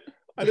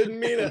didn't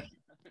mean it.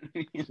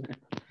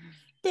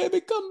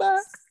 Baby, come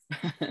back.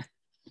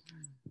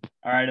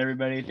 All right,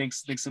 everybody.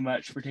 Thanks so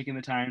much for taking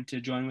the time to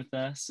join with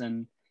us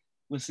and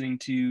listening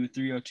to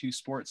 302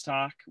 Sports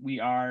Talk. We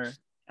are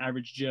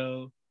Average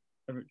Joe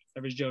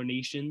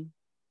Nation.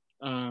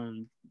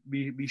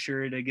 Be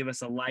sure to give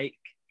us a like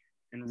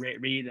and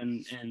rate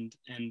and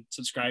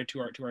subscribe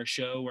to our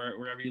show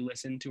wherever you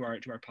listen to our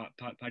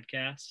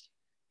podcast.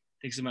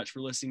 Thanks so much for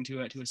listening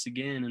to us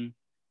again, and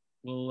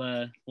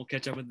we'll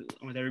catch up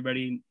with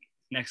everybody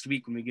next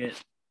week when we get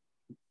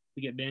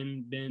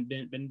Ben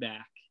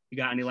back. You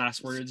got any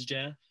last words,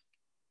 Jeff?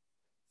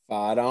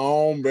 Fight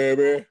on,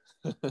 baby.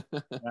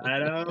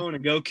 Fight on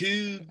and go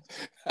Cougs.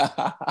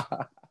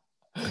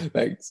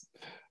 Thanks.